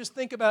this, we just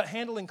think about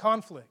handling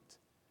conflict.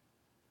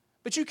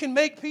 But you can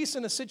make peace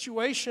in a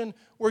situation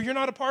where you're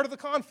not a part of the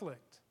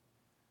conflict.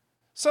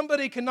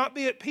 Somebody cannot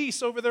be at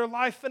peace over their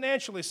life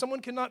financially. Someone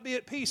cannot be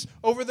at peace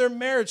over their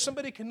marriage.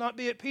 Somebody cannot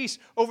be at peace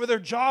over their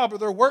job or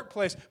their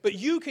workplace. But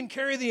you can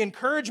carry the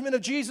encouragement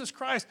of Jesus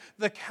Christ,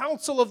 the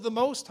counsel of the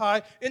Most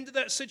High, into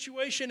that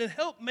situation and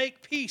help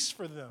make peace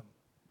for them.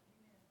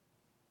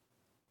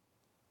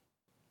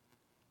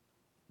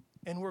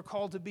 And we're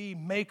called to be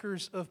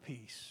makers of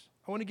peace.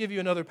 I want to give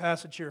you another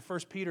passage here, 1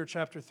 Peter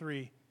chapter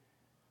 3.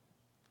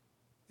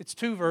 It's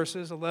 2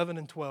 verses, 11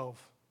 and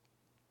 12.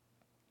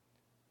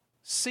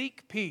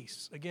 Seek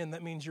peace. Again,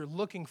 that means you're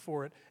looking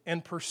for it,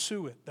 and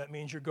pursue it. That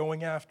means you're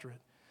going after it.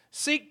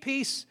 Seek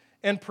peace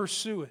and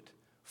pursue it.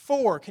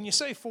 For, can you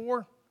say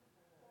for?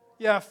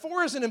 Yeah,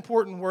 for is an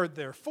important word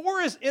there.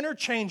 For is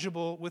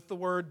interchangeable with the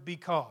word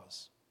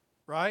because,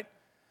 right?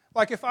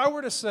 Like if I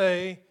were to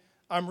say,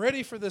 I'm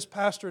ready for this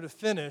pastor to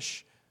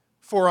finish,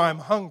 for I'm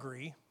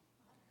hungry,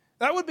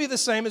 that would be the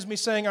same as me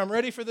saying, I'm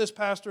ready for this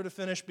pastor to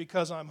finish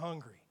because I'm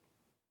hungry.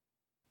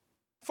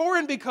 For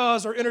and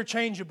because are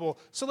interchangeable.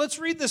 So let's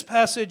read this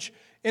passage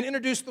and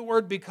introduce the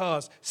word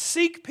because.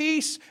 Seek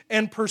peace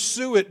and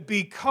pursue it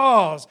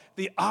because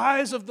the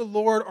eyes of the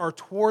Lord are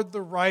toward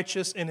the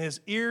righteous and His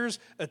ears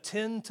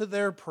attend to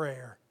their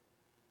prayer.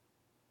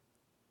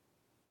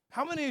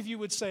 How many of you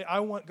would say, I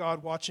want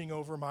God watching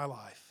over my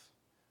life?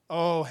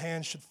 Oh,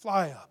 hands should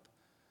fly up.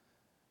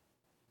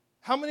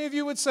 How many of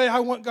you would say, I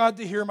want God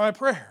to hear my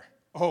prayer?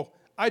 Oh,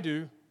 I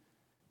do.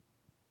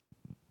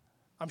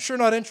 I'm sure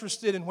not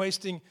interested in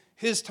wasting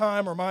His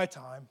time or my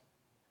time.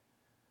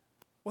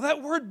 Well,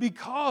 that word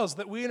because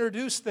that we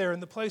introduced there in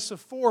the place of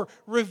for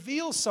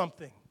reveals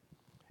something.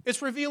 It's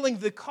revealing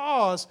the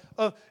cause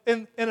of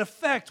an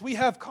effect. We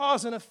have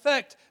cause and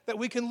effect that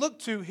we can look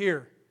to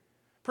here.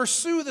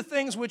 Pursue the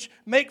things which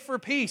make for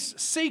peace.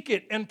 Seek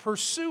it and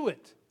pursue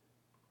it.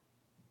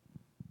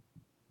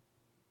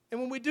 And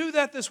when we do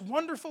that, this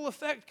wonderful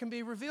effect can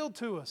be revealed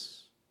to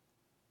us.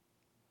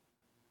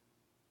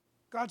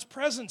 God's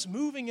presence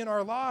moving in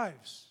our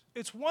lives.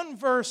 It's one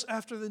verse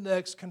after the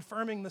next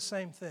confirming the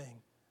same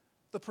thing.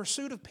 The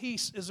pursuit of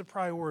peace is a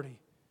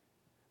priority.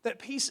 That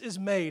peace is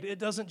made. It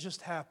doesn't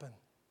just happen.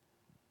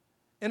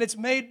 And it's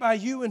made by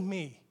you and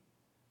me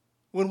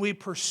when we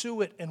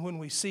pursue it and when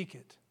we seek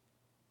it.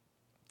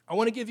 I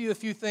want to give you a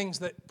few things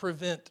that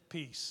prevent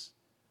peace.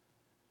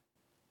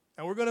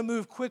 And we're going to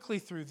move quickly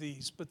through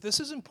these, but this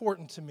is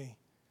important to me.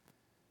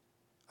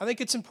 I think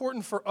it's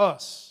important for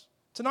us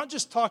to not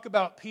just talk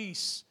about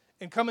peace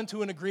and come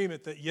into an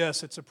agreement that,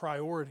 yes, it's a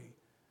priority,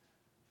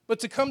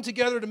 but to come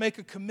together to make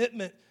a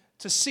commitment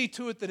to see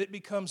to it that it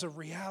becomes a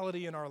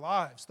reality in our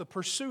lives, the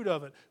pursuit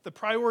of it, the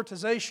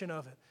prioritization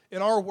of it,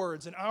 in our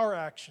words, in our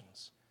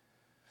actions.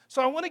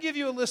 So I want to give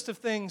you a list of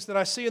things that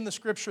I see in the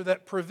Scripture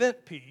that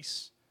prevent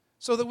peace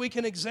so that we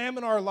can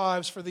examine our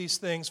lives for these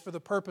things for the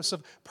purpose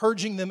of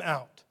purging them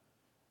out.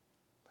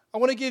 I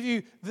want to give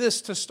you this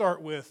to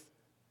start with.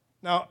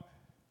 Now,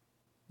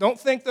 don't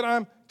think that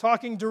I'm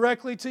talking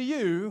directly to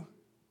you.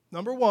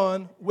 Number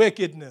one,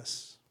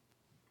 wickedness.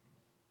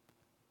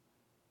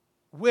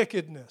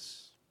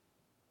 Wickedness.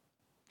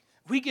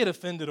 We get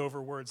offended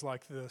over words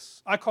like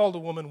this. I called a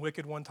woman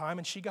wicked one time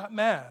and she got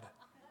mad.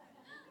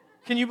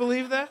 Can you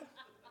believe that?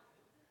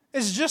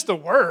 It's just a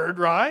word,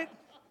 right?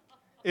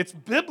 It's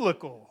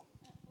biblical.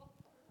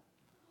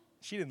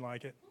 She didn't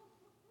like it.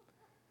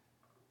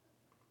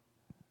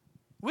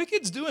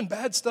 Wicked's doing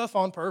bad stuff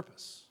on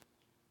purpose.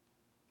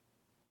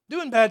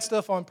 Doing bad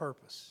stuff on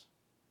purpose.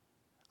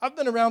 I've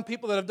been around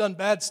people that have done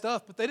bad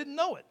stuff, but they didn't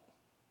know it.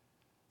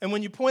 And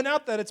when you point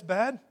out that it's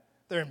bad,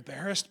 they're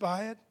embarrassed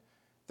by it.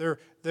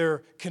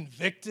 They're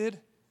convicted.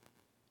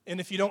 And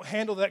if you don't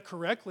handle that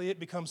correctly, it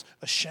becomes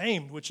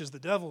ashamed, which is the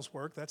devil's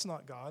work. That's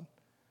not God.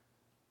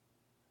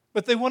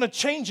 But they want to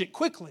change it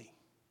quickly.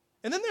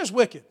 And then there's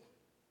wicked.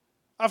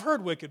 I've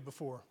heard wicked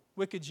before.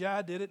 Wicked, yeah,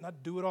 I did it, and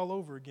I'd do it all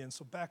over again,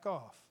 so back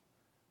off.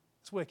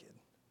 It's wicked.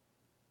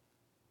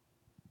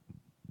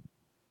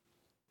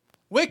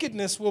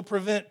 Wickedness will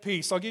prevent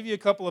peace. I'll give you a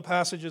couple of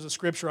passages of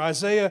Scripture.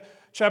 Isaiah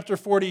chapter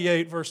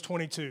 48, verse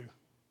 22.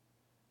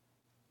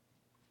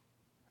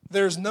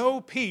 There's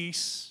no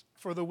peace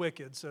for the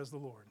wicked, says the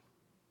Lord.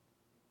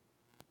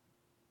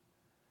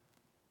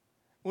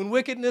 When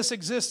wickedness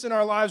exists in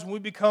our lives, when we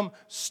become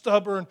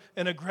stubborn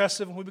and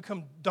aggressive, and we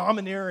become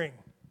domineering,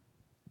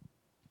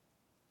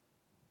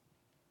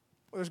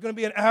 there's going to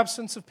be an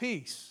absence of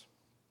peace.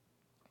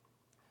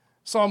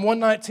 Psalm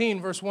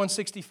 119, verse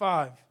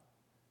 165.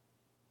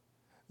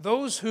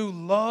 Those who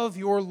love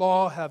your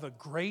law have a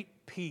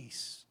great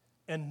peace,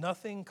 and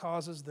nothing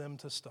causes them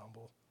to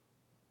stumble.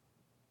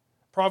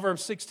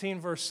 Proverbs 16,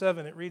 verse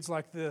 7, it reads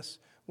like this.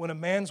 When a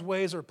man's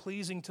ways are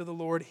pleasing to the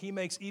Lord, he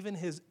makes even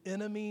his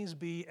enemies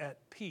be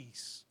at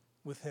peace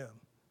with him.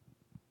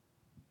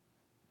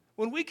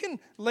 When we can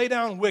lay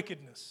down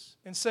wickedness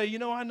and say,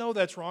 I know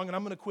that's wrong and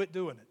I'm going to quit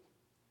doing it,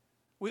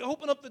 we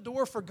open up the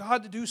door for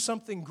God to do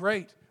something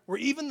great, where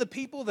even the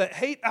people that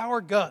hate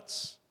our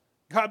guts,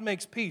 God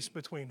makes peace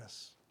between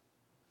us.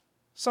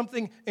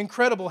 Something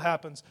incredible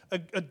happens.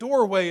 A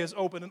doorway is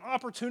open, an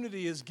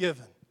opportunity is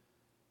given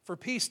for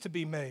peace to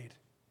be made.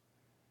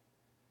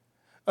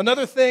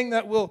 Another thing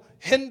that will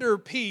hinder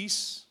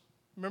peace,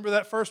 remember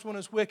that first one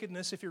is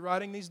wickedness. If you're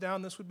writing these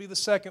down, this would be the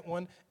second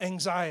one,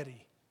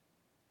 anxiety.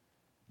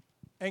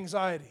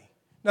 Anxiety.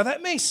 Now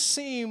that may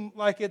seem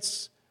like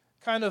it's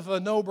kind of a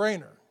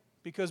no-brainer,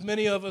 because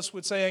many of us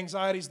would say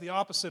anxiety is the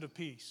opposite of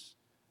peace.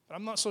 But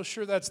I'm not so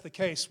sure that's the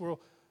case.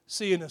 We'll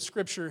see in the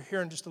Scripture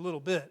here in just a little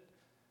bit.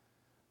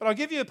 But I'll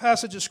give you a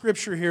passage of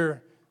Scripture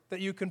here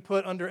that you can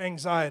put under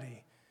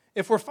anxiety.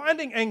 If we're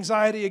finding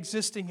anxiety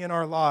existing in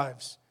our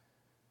lives,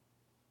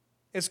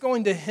 it's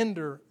going to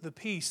hinder the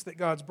peace that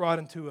God's brought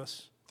into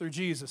us through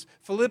Jesus.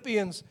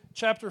 Philippians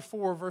chapter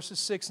 4, verses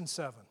 6 and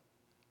 7.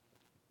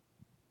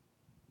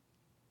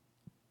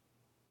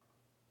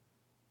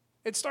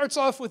 It starts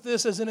off with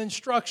this as an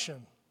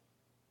instruction.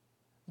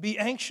 Be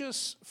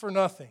anxious for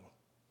nothing,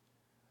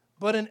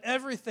 but in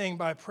everything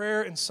by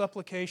prayer and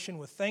supplication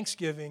with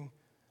thanksgiving,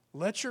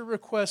 let your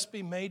requests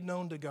be made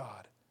known to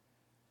God.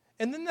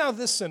 And then now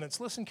this sentence,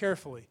 listen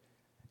carefully.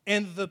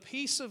 And the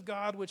peace of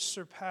God which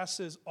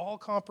surpasses all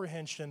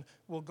comprehension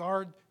will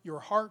guard your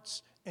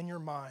hearts and your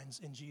minds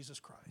in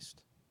Jesus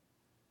Christ.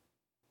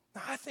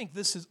 Now, I think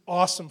this is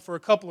awesome for a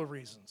couple of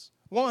reasons.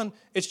 One,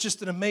 it's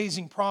just an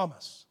amazing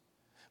promise.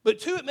 But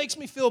two, it makes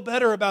me feel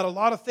better about a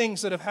lot of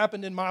things that have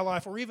happened in my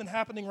life or even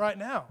happening right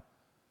now.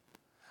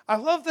 I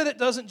love that it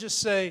doesn't just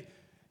say,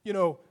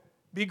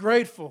 be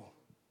grateful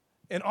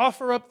and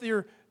offer up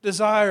your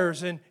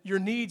desires and your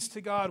needs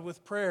to God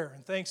with prayer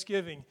and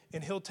thanksgiving,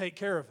 and He'll take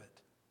care of it.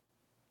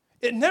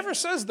 It never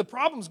says the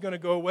problem's going to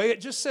go away.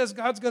 It just says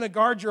God's going to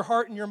guard your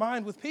heart and your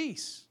mind with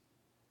peace.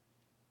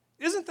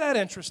 Isn't that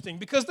interesting?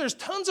 Because there's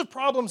tons of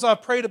problems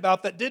I've prayed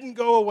about that didn't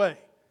go away.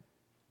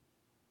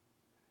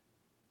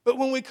 But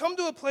when we come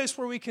to a place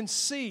where we can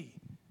see,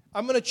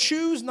 I'm going to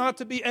choose not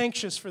to be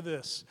anxious for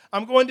this.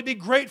 I'm going to be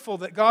grateful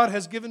that God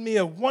has given me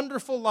a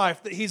wonderful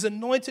life, that He's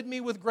anointed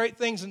me with great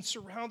things and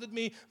surrounded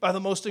me by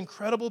the most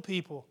incredible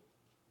people.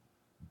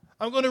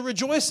 I'm going to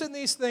rejoice in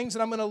these things,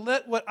 and I'm going to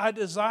let what I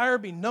desire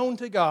be known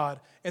to God,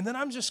 and then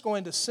I'm just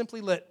going to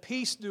simply let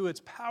peace do its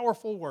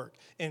powerful work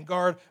and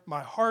guard my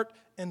heart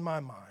and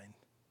my mind.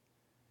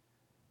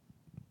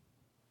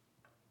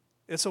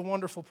 It's a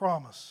wonderful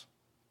promise.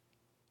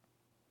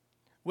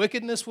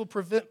 Wickedness will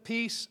prevent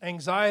peace.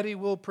 Anxiety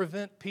will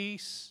prevent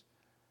peace.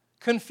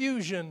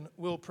 Confusion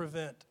will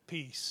prevent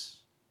peace.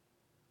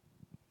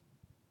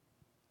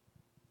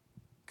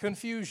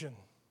 Confusion.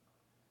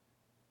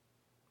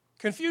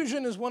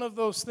 Confusion is one of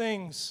those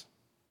things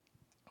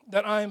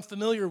that I am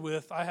familiar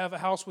with. I have a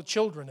house with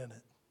children in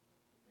it.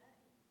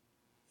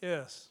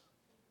 Yes.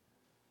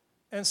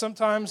 And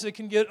sometimes it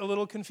can get a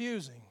little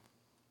confusing.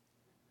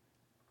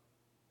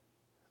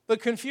 But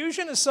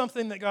confusion is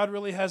something that God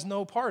really has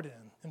no part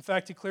in. In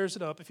fact, he clears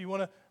it up. If you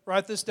want to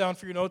write this down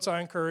for your notes,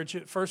 I encourage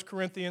it. 1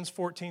 Corinthians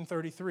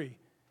 14:33.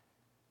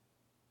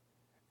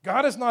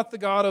 God is not the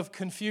God of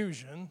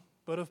confusion,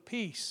 but of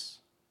peace.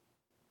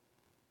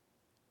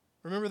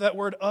 Remember that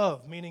word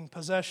of, meaning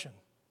possession.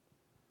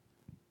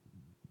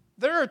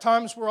 There are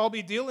times where I'll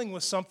be dealing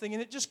with something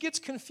and it just gets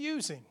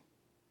confusing.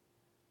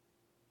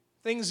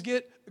 Things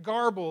get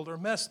garbled or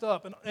messed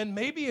up. And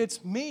maybe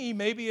it's me,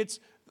 maybe it's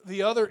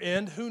the other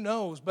end, who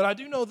knows? But I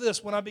do know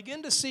this, when I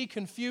begin to see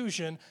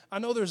confusion, I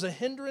know there's a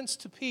hindrance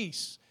to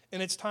peace,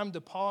 and it's time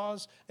to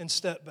pause and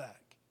step back.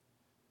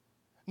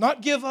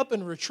 Not give up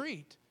and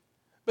retreat,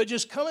 but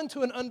just come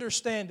into an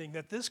understanding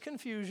that this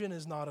confusion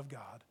is not of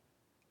God,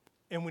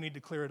 and we need to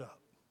clear it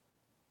up.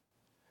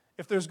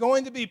 If there's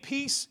going to be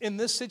peace in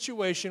this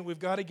situation, we've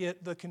got to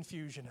get the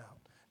confusion out.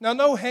 Now,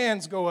 no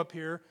hands go up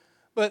here,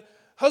 but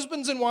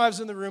husbands and wives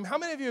in the room, how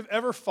many of you have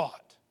ever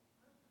fought?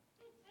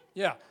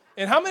 Yeah.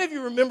 And how many of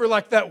you remember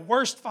like that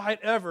worst fight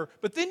ever,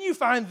 but then you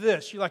find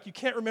this, you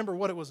can't remember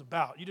what it was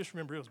about. You just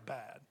remember it was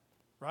bad,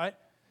 right?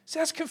 See,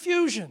 that's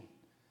confusion.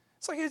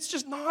 It's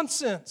just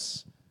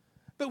nonsense.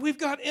 But we've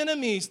got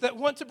enemies that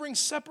want to bring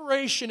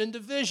separation and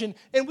division,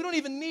 and we don't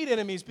even need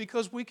enemies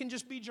because we can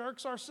just be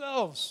jerks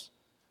ourselves.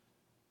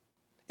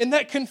 And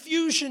that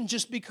confusion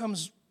just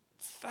becomes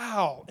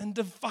foul and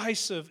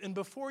divisive, and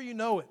before you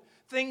know it,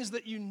 things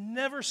that you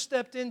never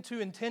stepped into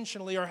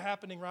intentionally are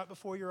happening right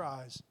before your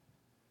eyes.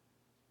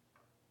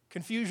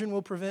 Confusion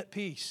will prevent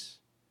peace.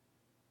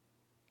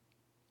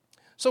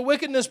 So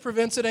wickedness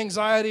prevents it,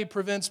 anxiety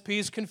prevents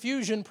peace,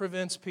 confusion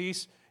prevents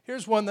peace.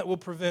 Here's one that will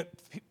prevent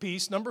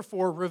peace. Number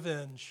 4,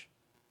 revenge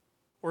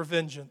or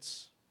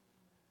vengeance.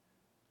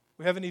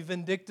 We have any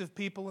vindictive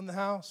people in the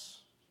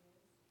house?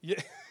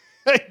 Yeah.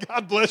 Hey,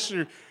 God bless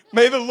you.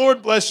 May the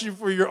Lord bless you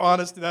for your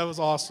honesty. That was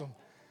awesome.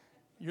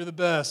 You're the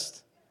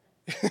best.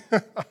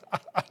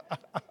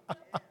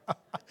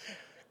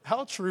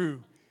 How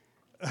true.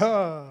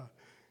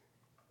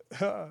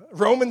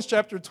 Romans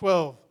chapter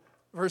 12,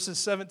 verses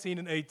 17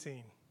 and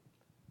 18.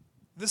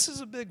 This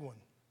is a big one.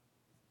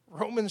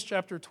 Romans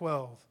chapter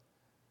 12,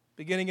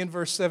 beginning in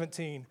verse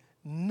 17.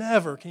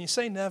 Never, can you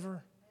say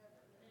never?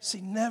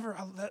 See, never,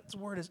 that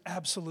word is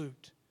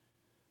absolute.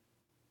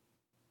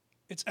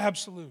 It's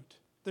absolute.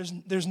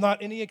 There's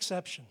not any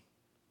exception.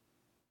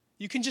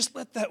 You can just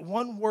let that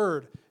one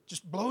word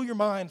just blow your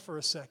mind for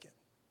a second.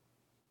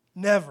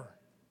 Never.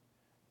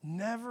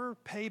 Never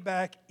pay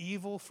back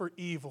evil for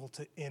evil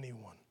to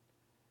anyone.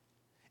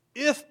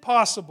 If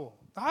possible.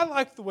 I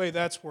like the way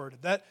that's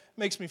worded. That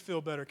makes me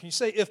feel better. Can you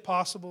say if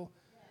possible?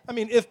 I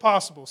mean, if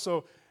possible.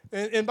 So,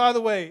 and by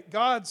the way,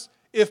 God's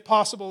if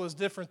possible is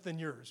different than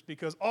yours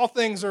because all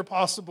things are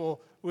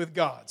possible with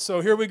God.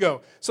 So here we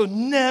go. So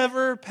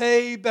never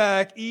pay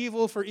back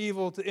evil for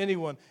evil to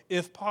anyone.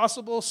 If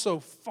possible, so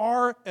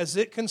far as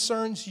it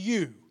concerns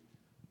you.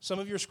 Some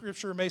of your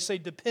scripture may say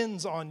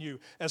depends on you.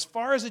 As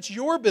far as it's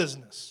your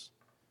business,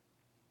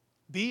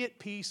 be at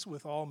peace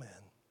with all men.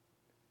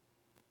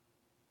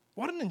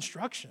 What an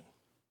instruction.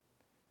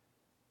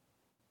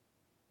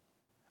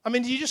 I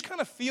mean, do you just kind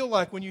of feel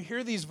like when you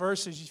hear these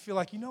verses, you feel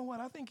like, you know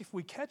what, I think if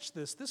we catch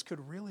this, this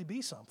could really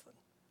be something.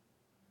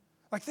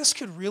 Like this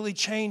could really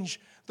change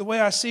the way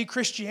I see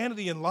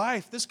Christianity in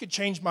life. This could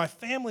change my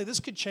family. This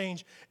could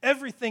change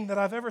everything that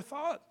I've ever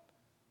thought.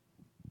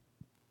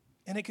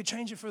 And it could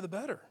change it for the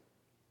better.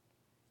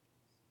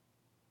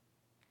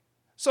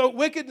 So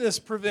wickedness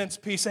prevents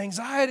peace.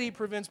 Anxiety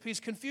prevents peace.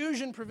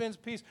 Confusion prevents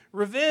peace.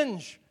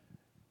 Revenge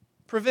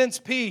prevents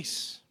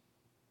peace.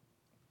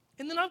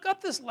 And then I've got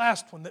this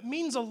last one that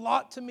means a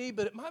lot to me,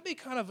 but it might be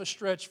kind of a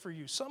stretch for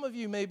you. Some of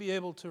you may be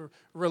able to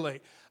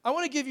relate. I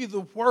want to give you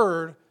the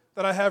word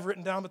that I have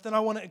written down, but then I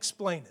want to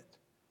explain it.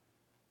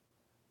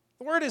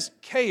 The word is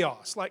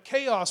chaos, like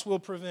chaos will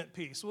prevent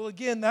peace. Well,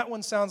 again, that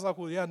one sounds like,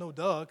 well, yeah, no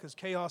duh, because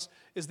chaos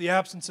is the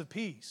absence of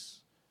peace.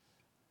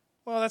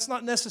 Well, that's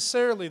not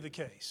necessarily the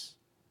case.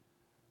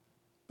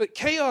 But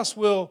chaos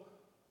will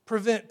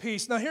prevent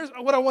peace. Now, here's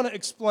what I want to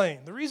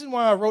explain. The reason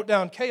why I wrote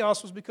down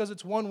chaos was because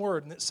it's one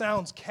word, and it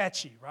sounds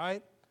catchy,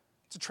 right?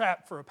 It's a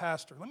trap for a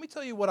pastor. Let me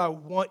tell you what I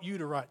want you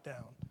to write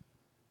down.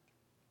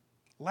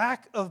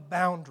 Lack of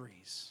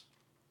boundaries.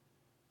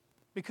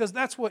 Because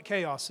that's what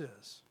chaos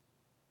is.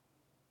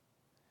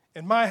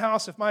 In my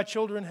house, if my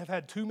children have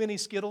had too many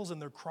Skittles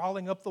and they're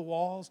crawling up the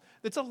walls,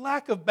 it's a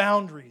lack of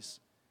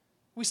boundaries.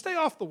 We stay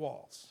off the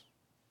walls.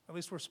 At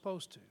least we're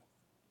supposed to.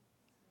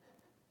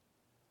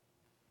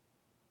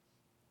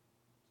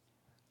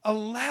 A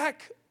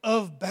lack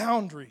of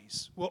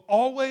boundaries will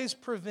always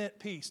prevent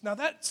peace. Now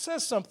that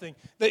says something,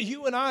 that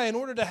you and I, in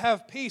order to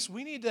have peace,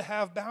 we need to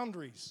have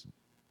boundaries.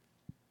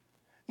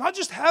 Not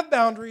just have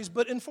boundaries,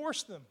 but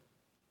enforce them.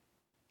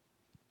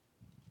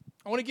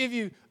 I want to give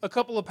you a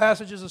couple of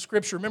passages of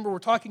Scripture. Remember, we're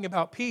talking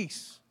about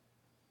peace.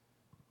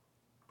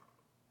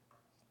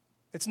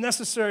 It's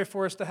necessary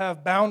for us to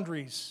have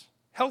boundaries,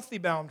 healthy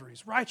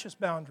boundaries, righteous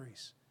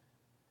boundaries,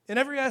 in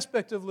every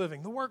aspect of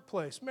living, the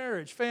workplace,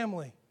 marriage,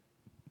 family.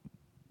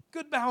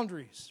 Good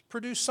boundaries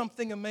produce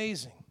something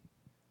amazing.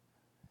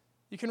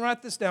 You can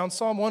write this down,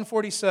 Psalm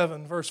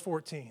 147, verse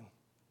 14.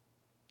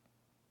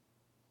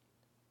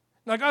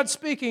 Now, God's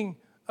speaking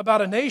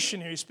about a nation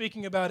here. He's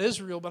speaking about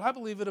Israel, but I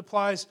believe it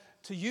applies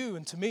to you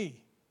and to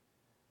me.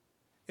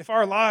 If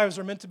our lives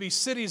are meant to be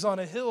cities on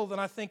a hill, then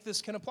I think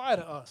this can apply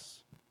to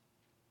us.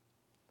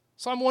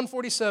 Psalm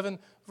 147,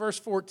 verse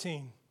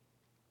 14.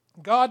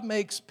 God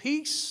makes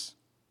peace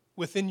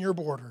within your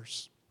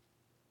borders.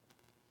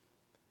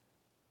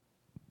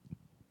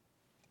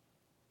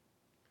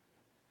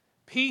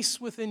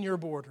 Peace within your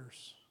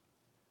borders.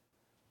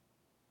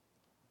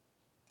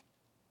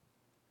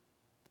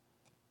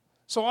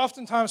 So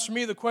oftentimes for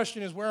me the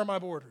question is, where are my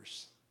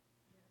borders?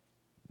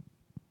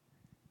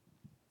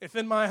 If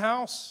in my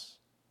house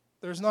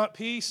there's not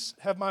peace,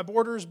 have my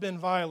borders been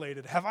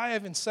violated? Have I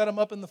even set them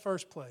up in the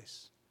first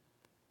place?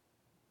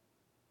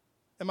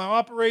 Am I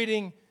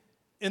operating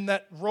in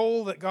that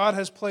role that God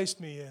has placed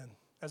me in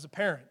as a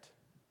parent?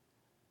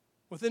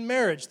 Within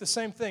marriage, the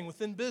same thing.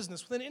 Within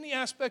business, within any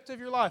aspect of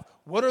your life,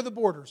 what are the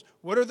borders?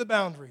 What are the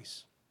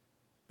boundaries?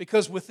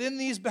 Because within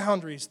these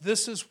boundaries,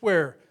 this is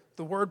where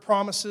the Word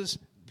promises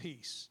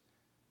peace.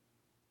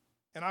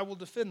 And I will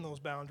defend those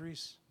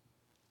boundaries,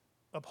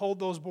 uphold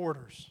those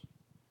borders,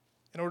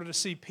 in order to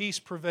see peace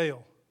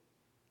prevail,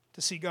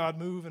 to see God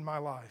move in my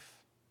life.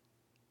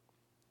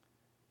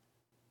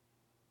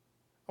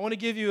 I want to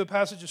give you a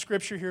passage of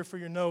Scripture here for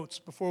your notes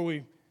before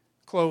we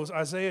close.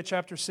 Isaiah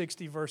chapter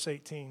 60, verse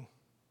 18.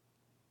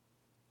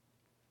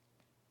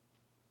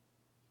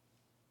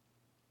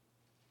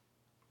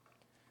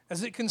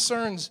 As it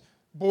concerns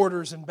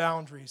borders and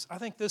boundaries, I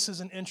think this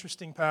is an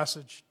interesting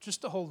passage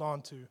just to hold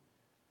on to.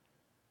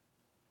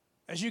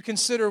 As you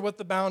consider what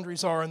the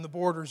boundaries are and the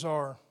borders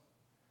are,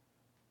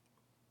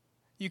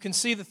 you can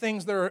see the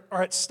things that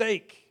are at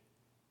stake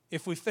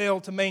if we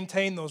fail to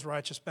maintain those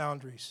righteous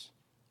boundaries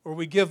or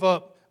we give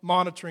up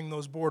monitoring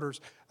those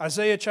borders.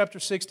 Isaiah chapter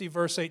 60,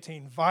 verse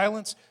 18,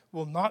 violence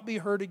will not be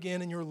heard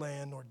again in your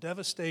land, nor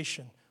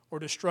devastation or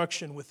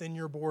destruction within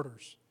your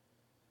borders.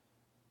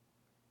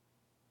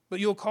 But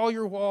you'll call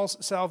your walls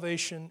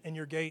salvation and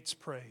your gates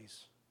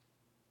praise.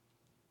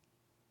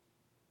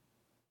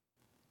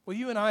 Well,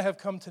 you and I have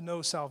come to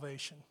know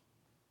salvation.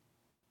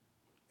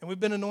 And we've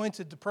been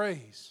anointed to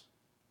praise.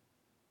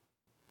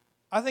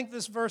 I think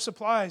this verse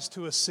applies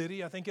to a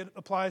city. I think it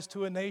applies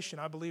to a nation.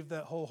 I believe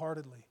that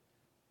wholeheartedly.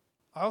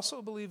 I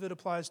also believe it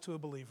applies to a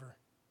believer.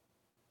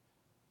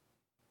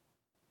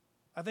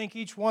 I think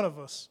each one of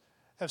us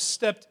have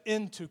stepped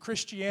into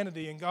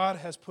Christianity and God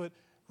has put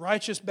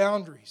righteous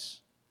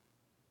boundaries.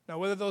 Now,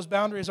 whether those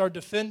boundaries are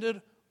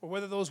defended or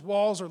whether those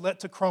walls are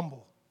let to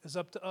crumble is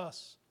up to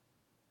us.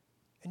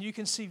 And you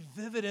can see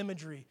vivid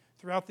imagery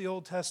throughout the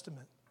Old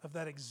Testament of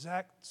that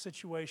exact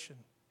situation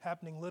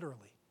happening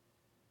literally.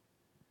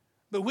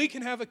 But we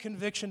can have a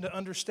conviction to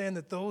understand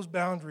that those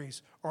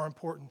boundaries are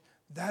important.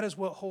 That is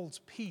what holds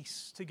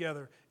peace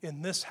together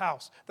in this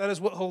house. That is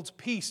what holds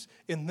peace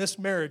in this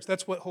marriage.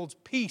 That's what holds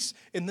peace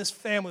in this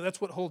family. That's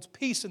what holds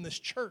peace in this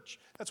church.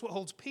 That's what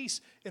holds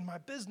peace in my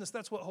business.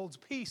 That's what holds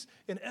peace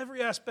in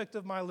every aspect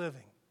of my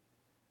living.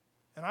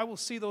 And I will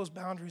see those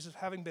boundaries as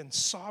having been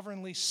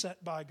sovereignly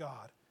set by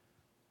God.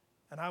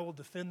 And I will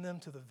defend them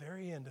to the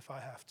very end if I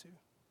have to.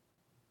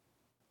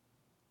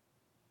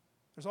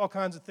 There's all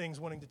kinds of things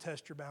wanting to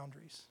test your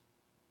boundaries.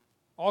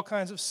 All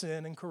kinds of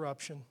sin and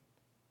corruption.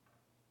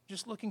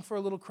 Just looking for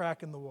a little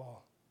crack in the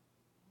wall.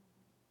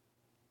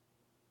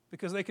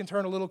 Because they can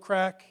turn a little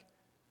crack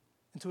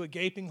into a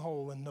gaping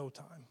hole in no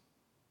time.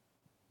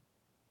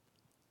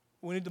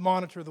 We need to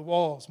monitor the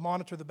walls,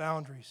 monitor the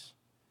boundaries,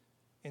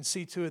 and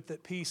see to it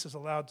that peace is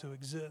allowed to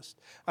exist.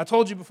 I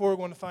told you before we're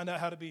going to find out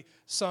how to be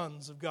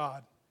sons of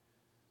God.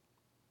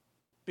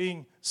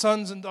 Being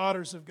sons and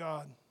daughters of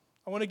God.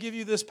 I want to give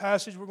you this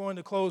passage. We're going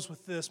to close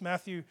with this.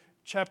 Matthew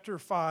chapter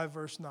 5,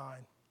 verse 9.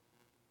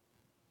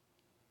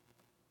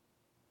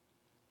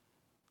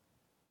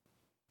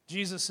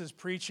 Jesus is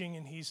preaching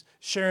and he's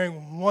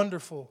sharing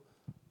wonderful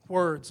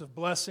words of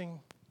blessing.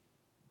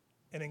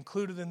 And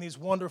included in these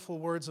wonderful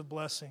words of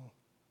blessing,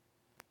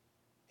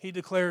 he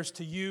declares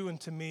to you and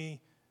to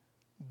me,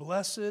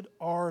 blessed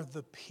are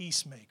the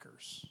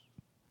peacemakers.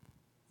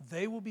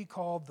 They will be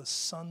called the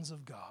sons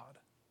of God.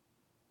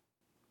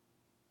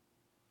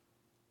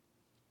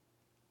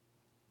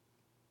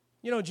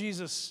 You know,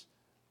 Jesus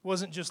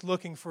wasn't just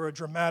looking for a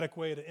dramatic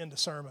way to end a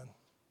sermon.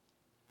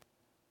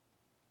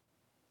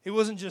 He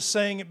wasn't just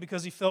saying it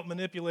because he felt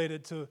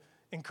manipulated to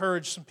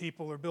encourage some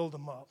people or build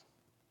them up.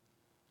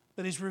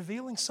 But he's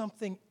revealing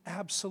something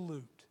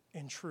absolute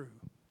and true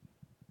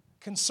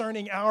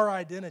concerning our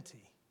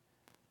identity.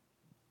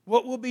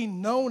 What will be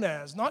known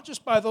as, not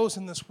just by those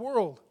in this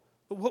world,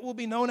 but what will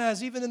be known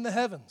as even in the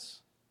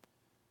heavens.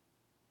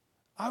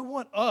 I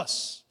want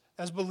us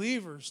as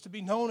believers to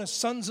be known as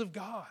sons of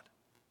God.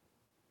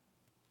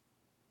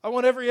 I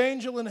want every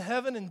angel in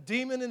heaven and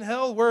demon in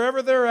hell,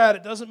 wherever they're at,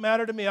 it doesn't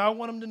matter to me. I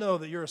want them to know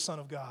that you're a son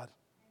of God.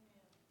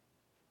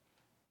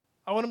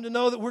 I want them to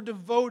know that we're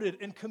devoted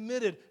and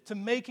committed to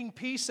making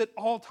peace at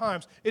all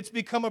times. It's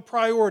become a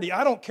priority.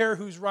 I don't care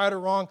who's right or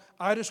wrong.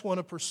 I just want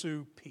to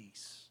pursue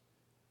peace.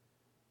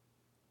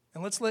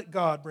 And let's let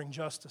God bring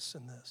justice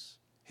in this.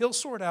 He'll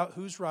sort out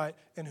who's right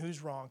and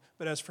who's wrong.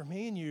 But as for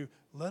me and you,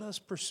 let us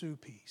pursue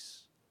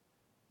peace.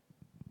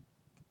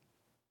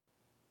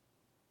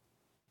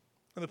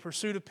 And the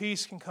pursuit of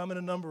peace can come in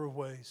a number of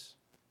ways.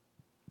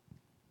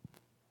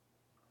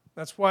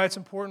 That's why it's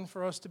important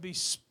for us to be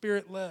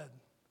Spirit-led,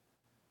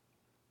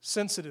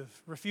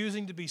 sensitive,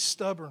 refusing to be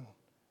stubborn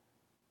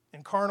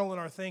and carnal in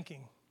our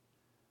thinking,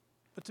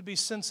 but to be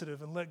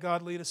sensitive and let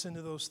God lead us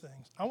into those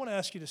things. I want to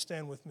ask you to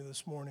stand with me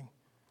this morning.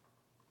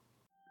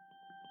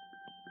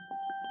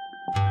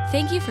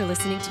 Thank you for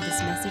listening to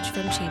this message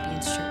from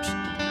Champions Church.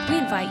 We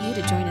invite you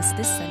to join us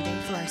this Sunday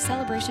for our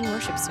celebration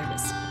worship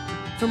service.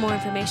 For more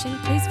information,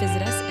 please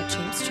visit us at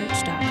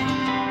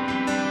championschurch.com.